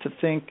patients to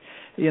think,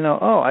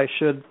 I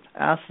should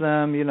ask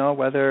them,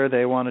 whether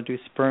they want to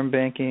do sperm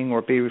banking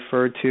or be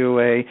referred to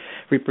a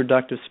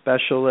reproductive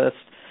specialist.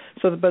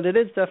 But it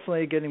is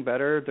definitely getting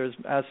better. There's,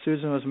 as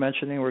Susan was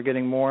mentioning, we're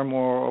getting more and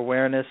more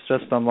awareness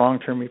just on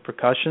long-term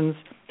repercussions.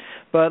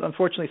 But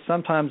unfortunately,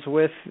 sometimes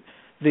with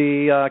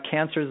the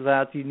cancers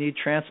that you need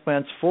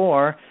transplants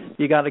for,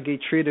 you got to get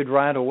treated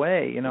right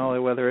away,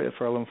 whether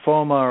for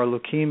lymphoma or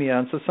leukemia.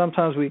 And so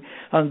sometimes we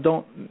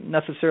don't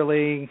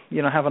necessarily,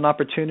 have an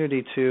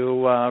opportunity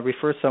to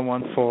refer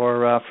someone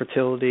for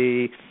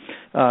fertility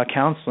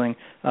counseling.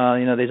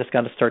 They just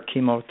got to start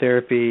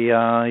chemotherapy,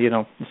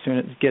 as soon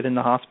as get in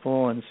the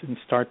hospital and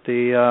start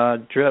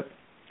the drip.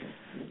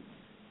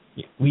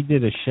 We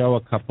did a show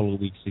a couple of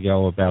weeks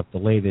ago about the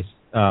latest,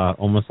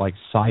 almost like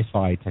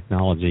sci-fi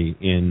technology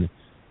in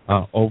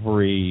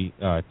ovary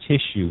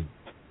tissue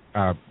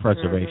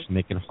preservation. Mm-hmm.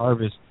 They can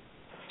harvest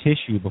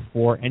tissue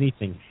before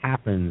anything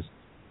happens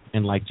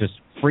and just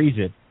freeze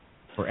it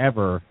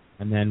forever,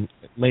 and then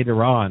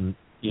later on,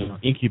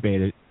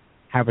 incubate it,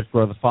 have it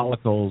grow the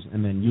follicles,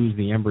 and then use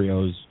the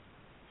embryos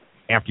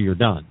after you're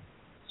done.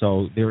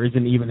 So there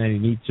isn't even any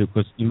need to,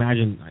 because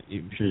imagine,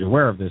 I'm sure you're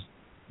aware of this,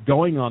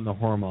 going on the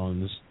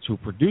hormones to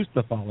produce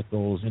the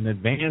follicles in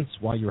advance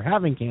while you're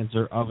having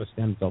cancer of a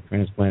stem cell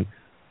transplant.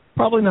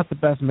 Probably not the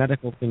best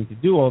medical thing to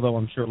do, although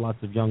I'm sure lots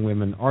of young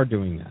women are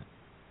doing that.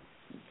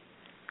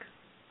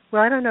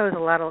 Well, I don't know if a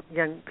lot of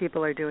young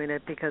people are doing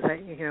it because, as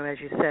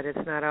you said, it's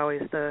not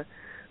always the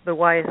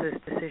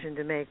wisest decision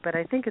to make. But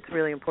I think it's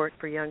really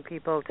important for young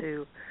people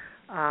to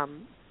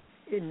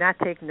not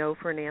take no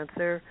for an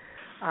answer,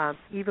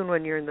 even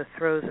when you're in the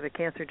throes of a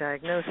cancer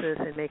diagnosis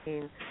and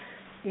making,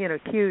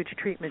 huge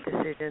treatment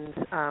decisions.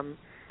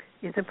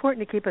 It's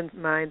important to keep in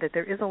mind that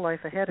there is a life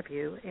ahead of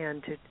you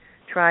and to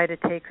try to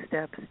take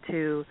steps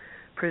to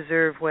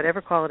preserve whatever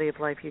quality of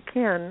life you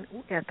can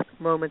at the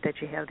moment that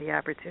you have the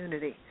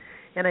opportunity.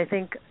 And I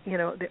think,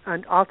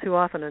 all too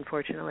often,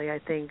 unfortunately, I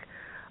think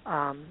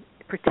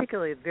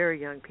particularly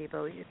very young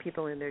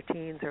people in their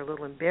teens are a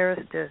little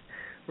embarrassed to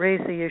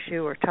raise the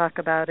issue or talk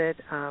about it,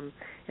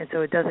 and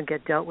so it doesn't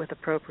get dealt with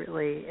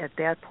appropriately at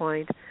that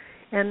point.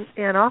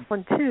 And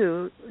often,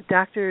 too,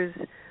 doctors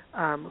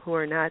who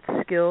are not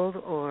skilled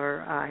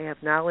or have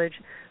knowledge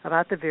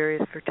about the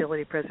various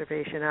fertility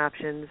preservation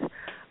options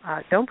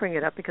don't bring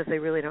it up because they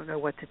really don't know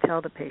what to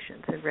tell the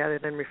patients, and rather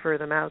than refer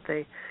them out,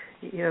 they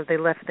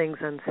left things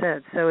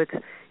unsaid. So it's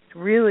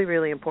really,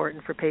 really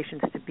important for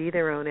patients to be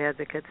their own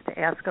advocates, to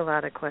ask a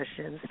lot of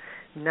questions,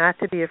 not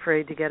to be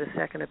afraid to get a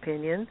second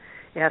opinion,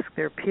 ask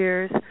their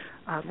peers,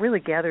 really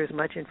gather as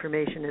much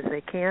information as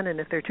they can, and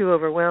if they're too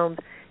overwhelmed,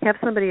 have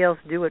somebody else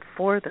do it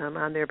for them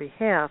on their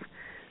behalf,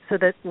 so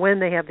that when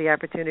they have the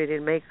opportunity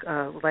to make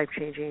a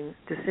life-changing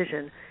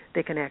decision,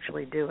 they can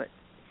actually do it.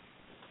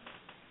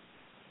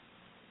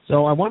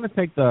 So I want to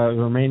take the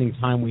remaining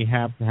time we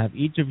have to have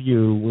each of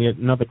you, we have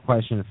another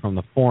question from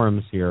the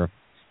forums here.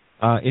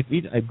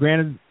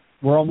 Granted,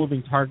 we're all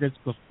moving targets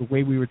because the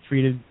way we were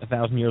treated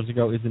 1,000 years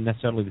ago isn't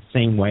necessarily the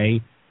same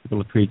way people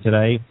are treated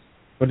today.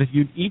 But if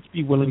you'd each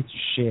be willing to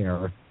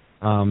share,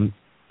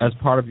 as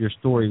part of your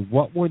story,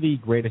 what were the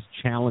greatest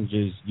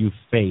challenges you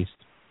faced,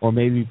 or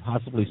maybe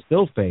possibly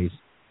still face,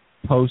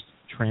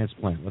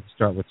 post-transplant? Let's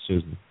start with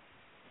Susan.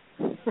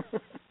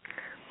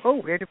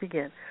 Where to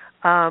begin?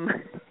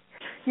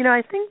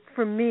 I think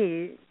for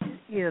me,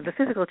 the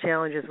physical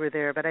challenges were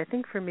there, but I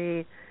think for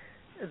me,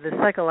 the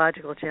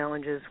psychological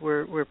challenges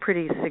were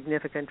pretty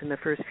significant in the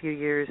first few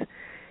years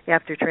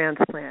after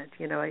transplant.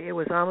 It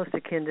was almost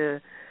akin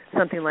to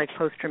something like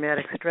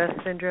post-traumatic stress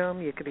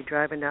syndrome. You could be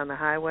driving down the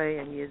highway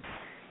and you'd,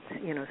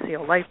 see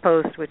a light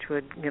post which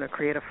would,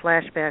 create a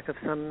flashback of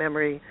some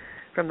memory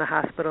from the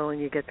hospital,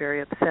 and you'd get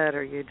very upset,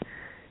 or you'd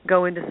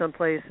go into some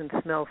place and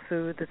smell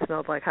food that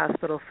smelled like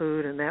hospital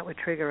food, and that would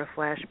trigger a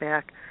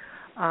flashback.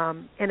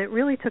 And it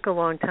really took a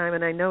long time,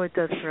 and I know it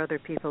does for other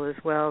people as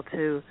well,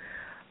 to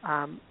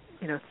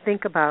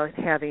think about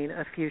having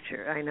a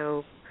future. I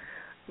know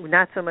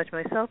not so much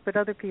myself, but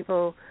other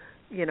people,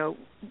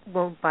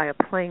 won't buy a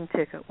plane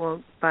ticket,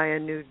 won't buy a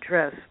new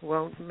dress,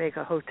 won't make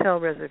a hotel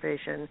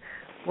reservation,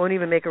 won't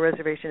even make a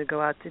reservation to go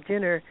out to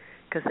dinner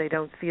because they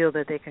don't feel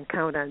that they can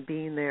count on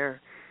being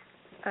there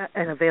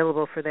and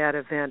available for that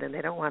event, and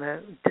they don't want to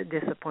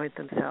disappoint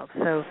themselves.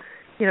 So,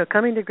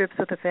 coming to grips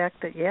with the fact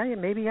that,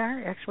 maybe you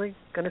are actually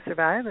going to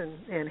survive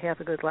and have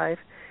a good life,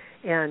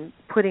 and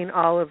putting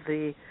all of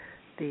the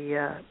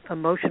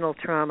emotional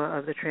trauma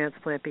of the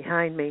transplant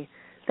behind me,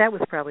 that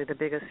was probably the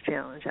biggest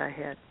challenge I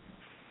had.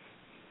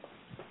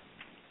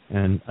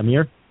 And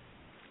Amir?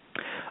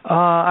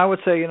 I would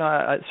say,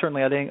 I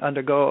didn't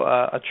undergo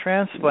a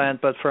transplant,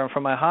 but for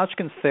my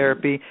Hodgkin's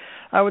therapy,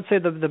 I would say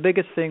the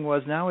biggest thing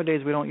was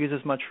nowadays we don't use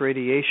as much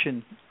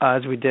radiation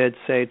as we did,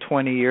 say,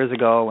 20 years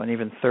ago and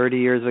even 30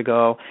 years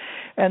ago.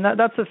 And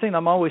that's the thing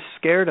I'm always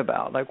scared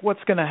about. Like,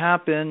 what's going to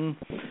happen,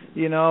 10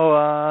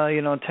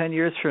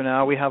 years from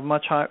now? We have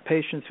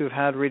patients who have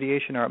had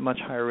radiation are at much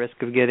higher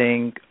risk of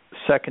getting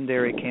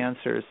secondary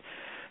cancers.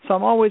 So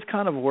I'm always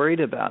kind of worried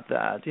about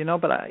that,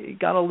 but I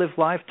got to live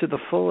life to the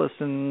fullest,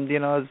 and,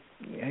 I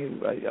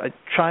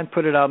try and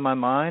put it out of my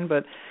mind,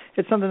 but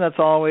it's something that's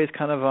always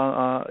kind of,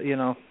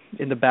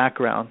 in the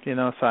background,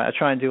 so I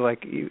try and do,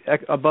 like,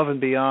 above and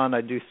beyond.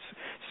 I do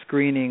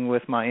screening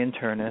with my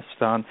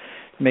internist on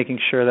making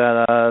sure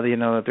that,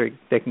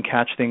 they can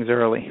catch things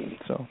early.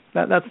 So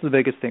that's the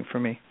biggest thing for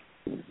me.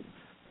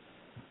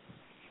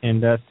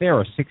 And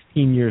Sarah,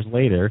 16 years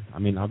later, I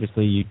mean,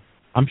 obviously,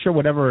 I'm sure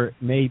whatever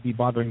may be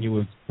bothering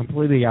you is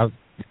completely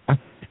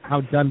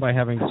outdone by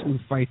having two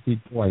feisty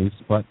boys,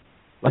 but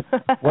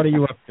what are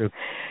you up to?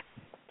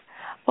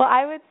 Well,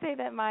 I would say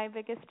that my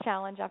biggest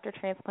challenge after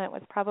transplant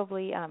was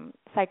probably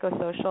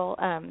psychosocial,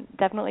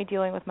 definitely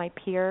dealing with my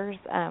peers.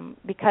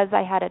 Because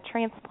I had a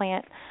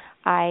transplant,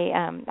 I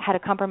had a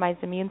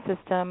compromised immune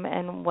system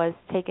and was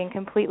taken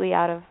completely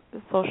out of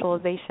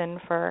socialization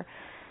for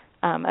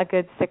a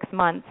good 6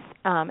 months.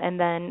 And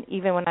then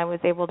even when I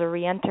was able to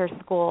re-enter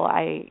school,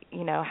 I,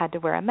 had to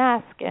wear a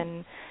mask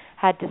and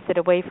had to sit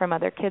away from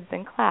other kids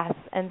in class.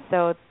 And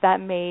so that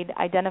made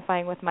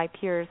identifying with my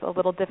peers a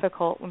little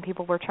difficult when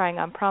people were trying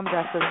on prom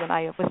dresses and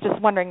I was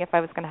just wondering if I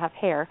was going to have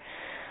hair.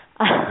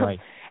 Right.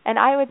 And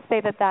I would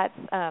say that that's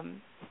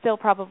still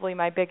probably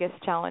my biggest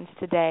challenge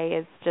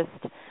today is just,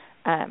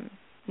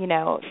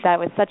 that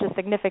was such a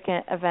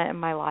significant event in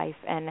my life,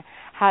 and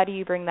how do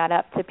you bring that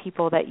up to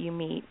people that you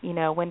meet?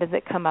 When does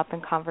it come up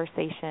in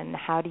conversation?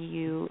 How do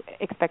you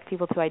expect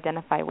people to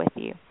identify with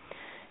you?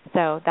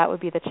 So that would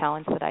be the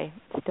challenge that I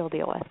still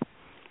deal with.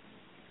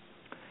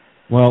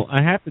 Well,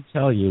 I have to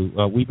tell you,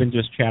 we've been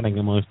just chatting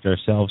amongst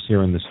ourselves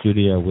here in the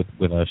studio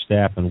with our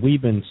staff, and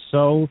we've been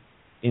so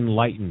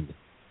enlightened.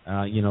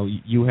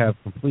 You have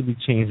completely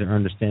changed our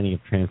understanding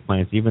of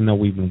transplants, even though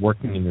we've been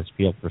working in this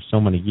field for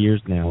so many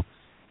years now.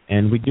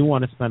 And we do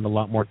want to spend a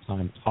lot more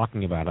time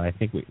talking about it. I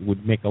think it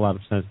would make a lot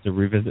of sense to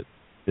revisit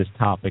this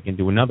topic and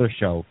do another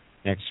show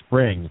next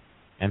spring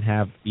and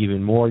have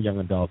even more young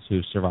adults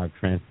who survived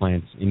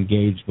transplants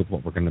engaged with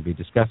what we're going to be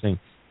discussing.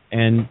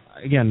 And,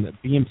 again,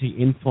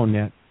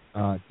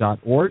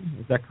 bmtinfonet.org.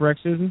 Is that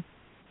correct, Susan?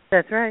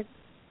 That's right.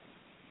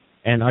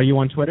 And are you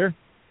on Twitter?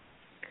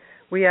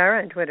 We are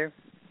on Twitter.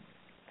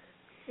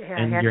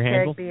 And your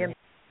handle?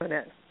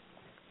 BMTinfonet.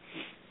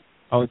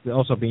 Oh, it's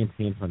also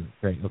BMTinfonet.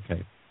 Great,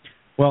 okay.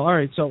 Well, all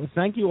right, so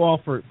thank you all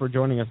for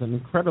joining us. An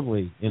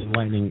incredibly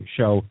enlightening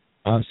show.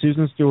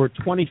 Susan Stewart,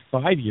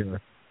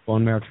 25-year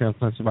bone marrow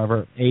transplant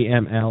survivor,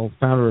 AML,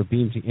 founder of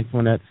BMT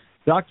Infonet.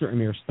 Dr.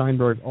 Amir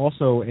Steinberg,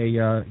 also a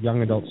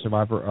young adult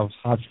survivor of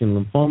Hodgkin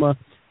lymphoma,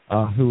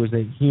 who is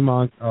a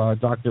hemonc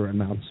doctor at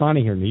Mount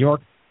Sinai here in New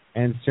York.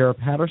 And Sara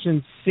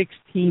Patterson,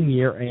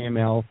 16-year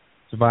AML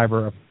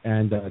survivor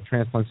and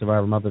transplant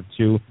survivor, mother of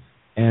two.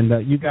 And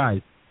you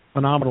guys,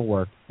 phenomenal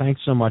work. Thanks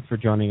so much for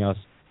joining us.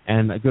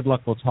 And good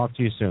luck. We'll talk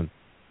to you soon.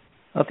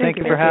 Well, thank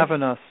you for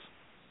having us.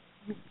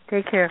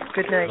 Take care.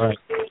 Good night. All right.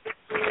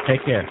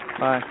 Take care.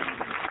 Bye.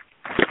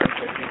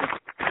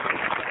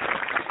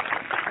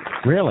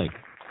 Really?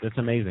 That's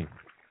amazing.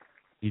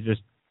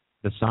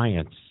 The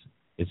science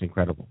is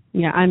incredible.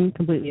 Yeah, I'm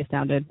completely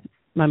astounded.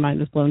 My mind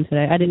was blown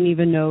today. I didn't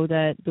even know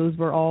that those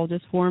were all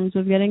just forms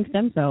of getting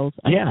stem cells.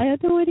 Yeah. I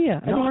had no idea.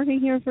 I've been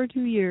working here for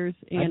 2 years.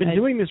 And I've been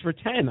doing this for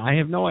 10. I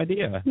have no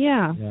idea.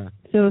 Yeah.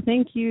 So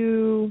thank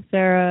you,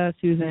 Sarah,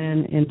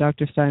 Susan, and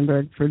Dr.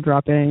 Steinberg for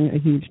dropping a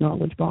huge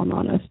knowledge bomb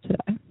on us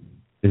today.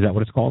 Is that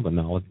what it's called, a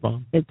knowledge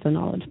bomb? It's a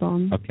knowledge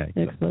bomb. Okay.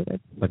 It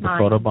exploded. Like a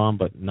photo bomb,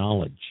 but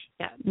knowledge.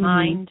 Yeah,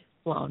 mind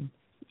blown.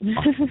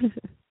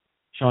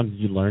 Sean, did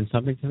you learn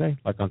something today,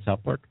 like on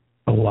South Park?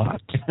 A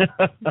lot.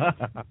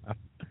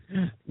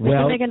 We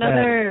can make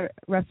another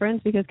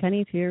reference because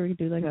Kenny's here. We could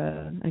do like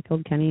a I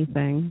killed Kenny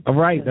thing. Oh,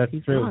 right, that's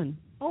true. Gone.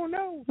 Oh,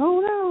 no. Exactly.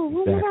 Oh,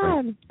 my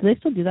God. Do they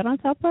still do that on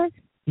South Park?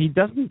 He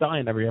doesn't die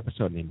in every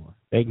episode anymore.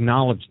 They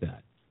acknowledge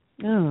that.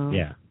 Oh.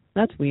 Yeah.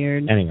 That's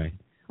weird. Anyway.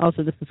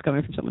 Also, this is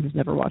coming from someone who's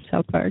never watched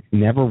South Park.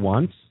 Never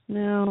once?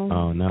 No.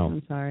 Oh, no.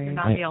 I'm sorry. You're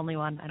not the only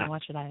one. I don't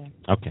watch it either.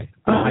 Okay.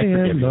 I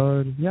forgive you.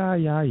 Lord. Yeah.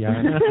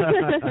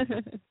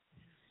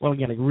 Well,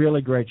 again, a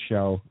really great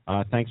show.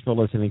 Thanks for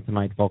listening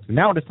tonight, folks. And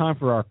now it is time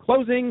for our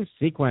closing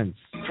sequence.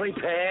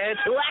 Prepare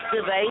to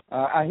activate.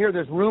 I hear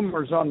there's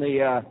rumors on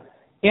the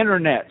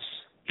internets.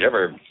 You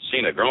ever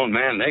seen a grown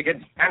man naked?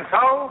 And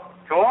so,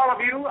 To all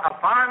of you, a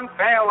fond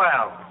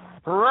farewell.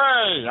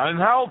 Hooray, I'm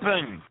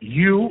helping.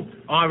 You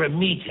are a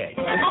meathead.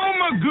 Oh,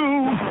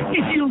 Magoo,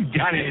 You've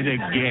done it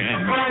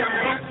again.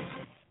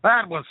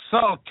 that was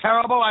so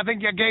terrible, I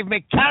think you gave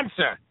me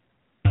cancer.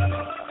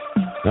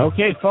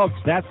 Okay, folks,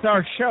 that's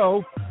our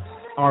show,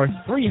 our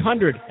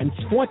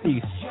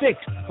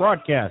 326th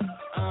broadcast.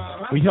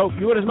 We hope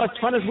you had as much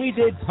fun as we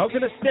did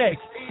poking a stick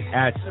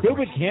at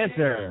Stupid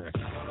Cancer.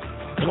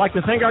 We'd like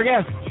to thank our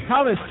guests,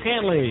 Thomas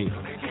Cantley,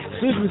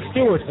 Susan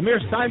Stewart, Amir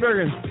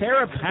Steinberg, and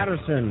Sara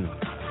Patterson.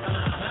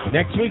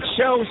 Next week's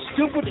show,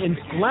 Stupid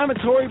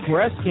Inflammatory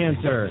Breast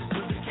Cancer.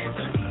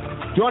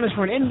 Join us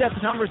for an in-depth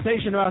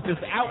conversation about this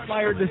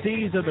outlier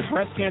disease of the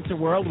breast cancer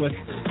world with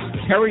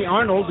Terry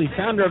Arnold, the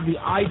founder of the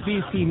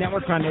IBC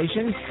Network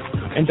Foundation,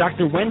 and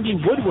Dr. Wendy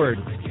Woodward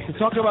to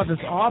talk about this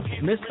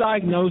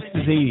misdiagnosed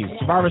disease.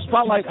 Survivor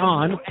Spotlight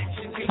on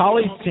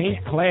Polly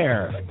St.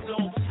 Clair.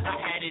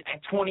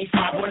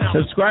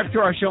 Subscribe to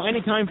our show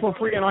anytime for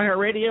free on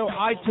iHeartRadio,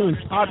 iTunes,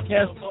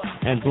 podcast,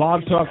 and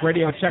Blog Talk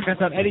Radio. Check us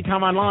out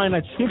anytime online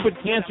at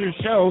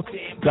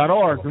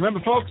stupidcancershow.org.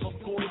 Remember, folks,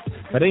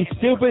 if it ain't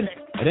stupid,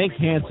 it ain't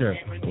cancer.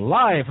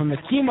 Live from the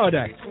Chemo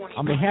Deck,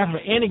 on behalf of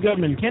Annie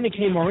Goodman, Kenny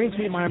K. Maureen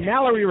Sweet,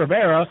 Mallory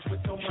Rivera,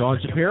 Sean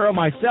Shapiro,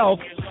 myself,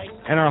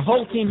 and our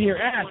whole team here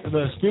at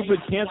the Stupid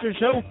Cancer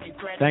Show,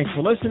 thanks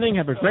for listening.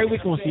 Have a great week,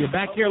 and we'll see you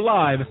back here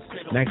live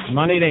next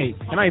Monday at 8.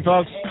 Good night,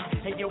 folks.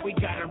 Hey, yo, we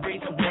gotta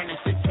raise awareness.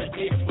 It's for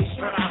this we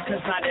strive,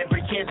 cause not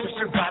every cancer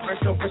survivor's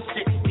over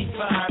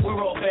 65.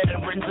 We're all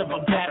veterans of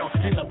a battle,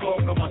 and the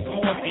bulk of us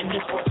more. In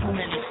this world, too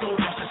many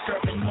soldiers are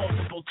serving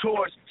multiple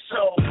tours.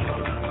 So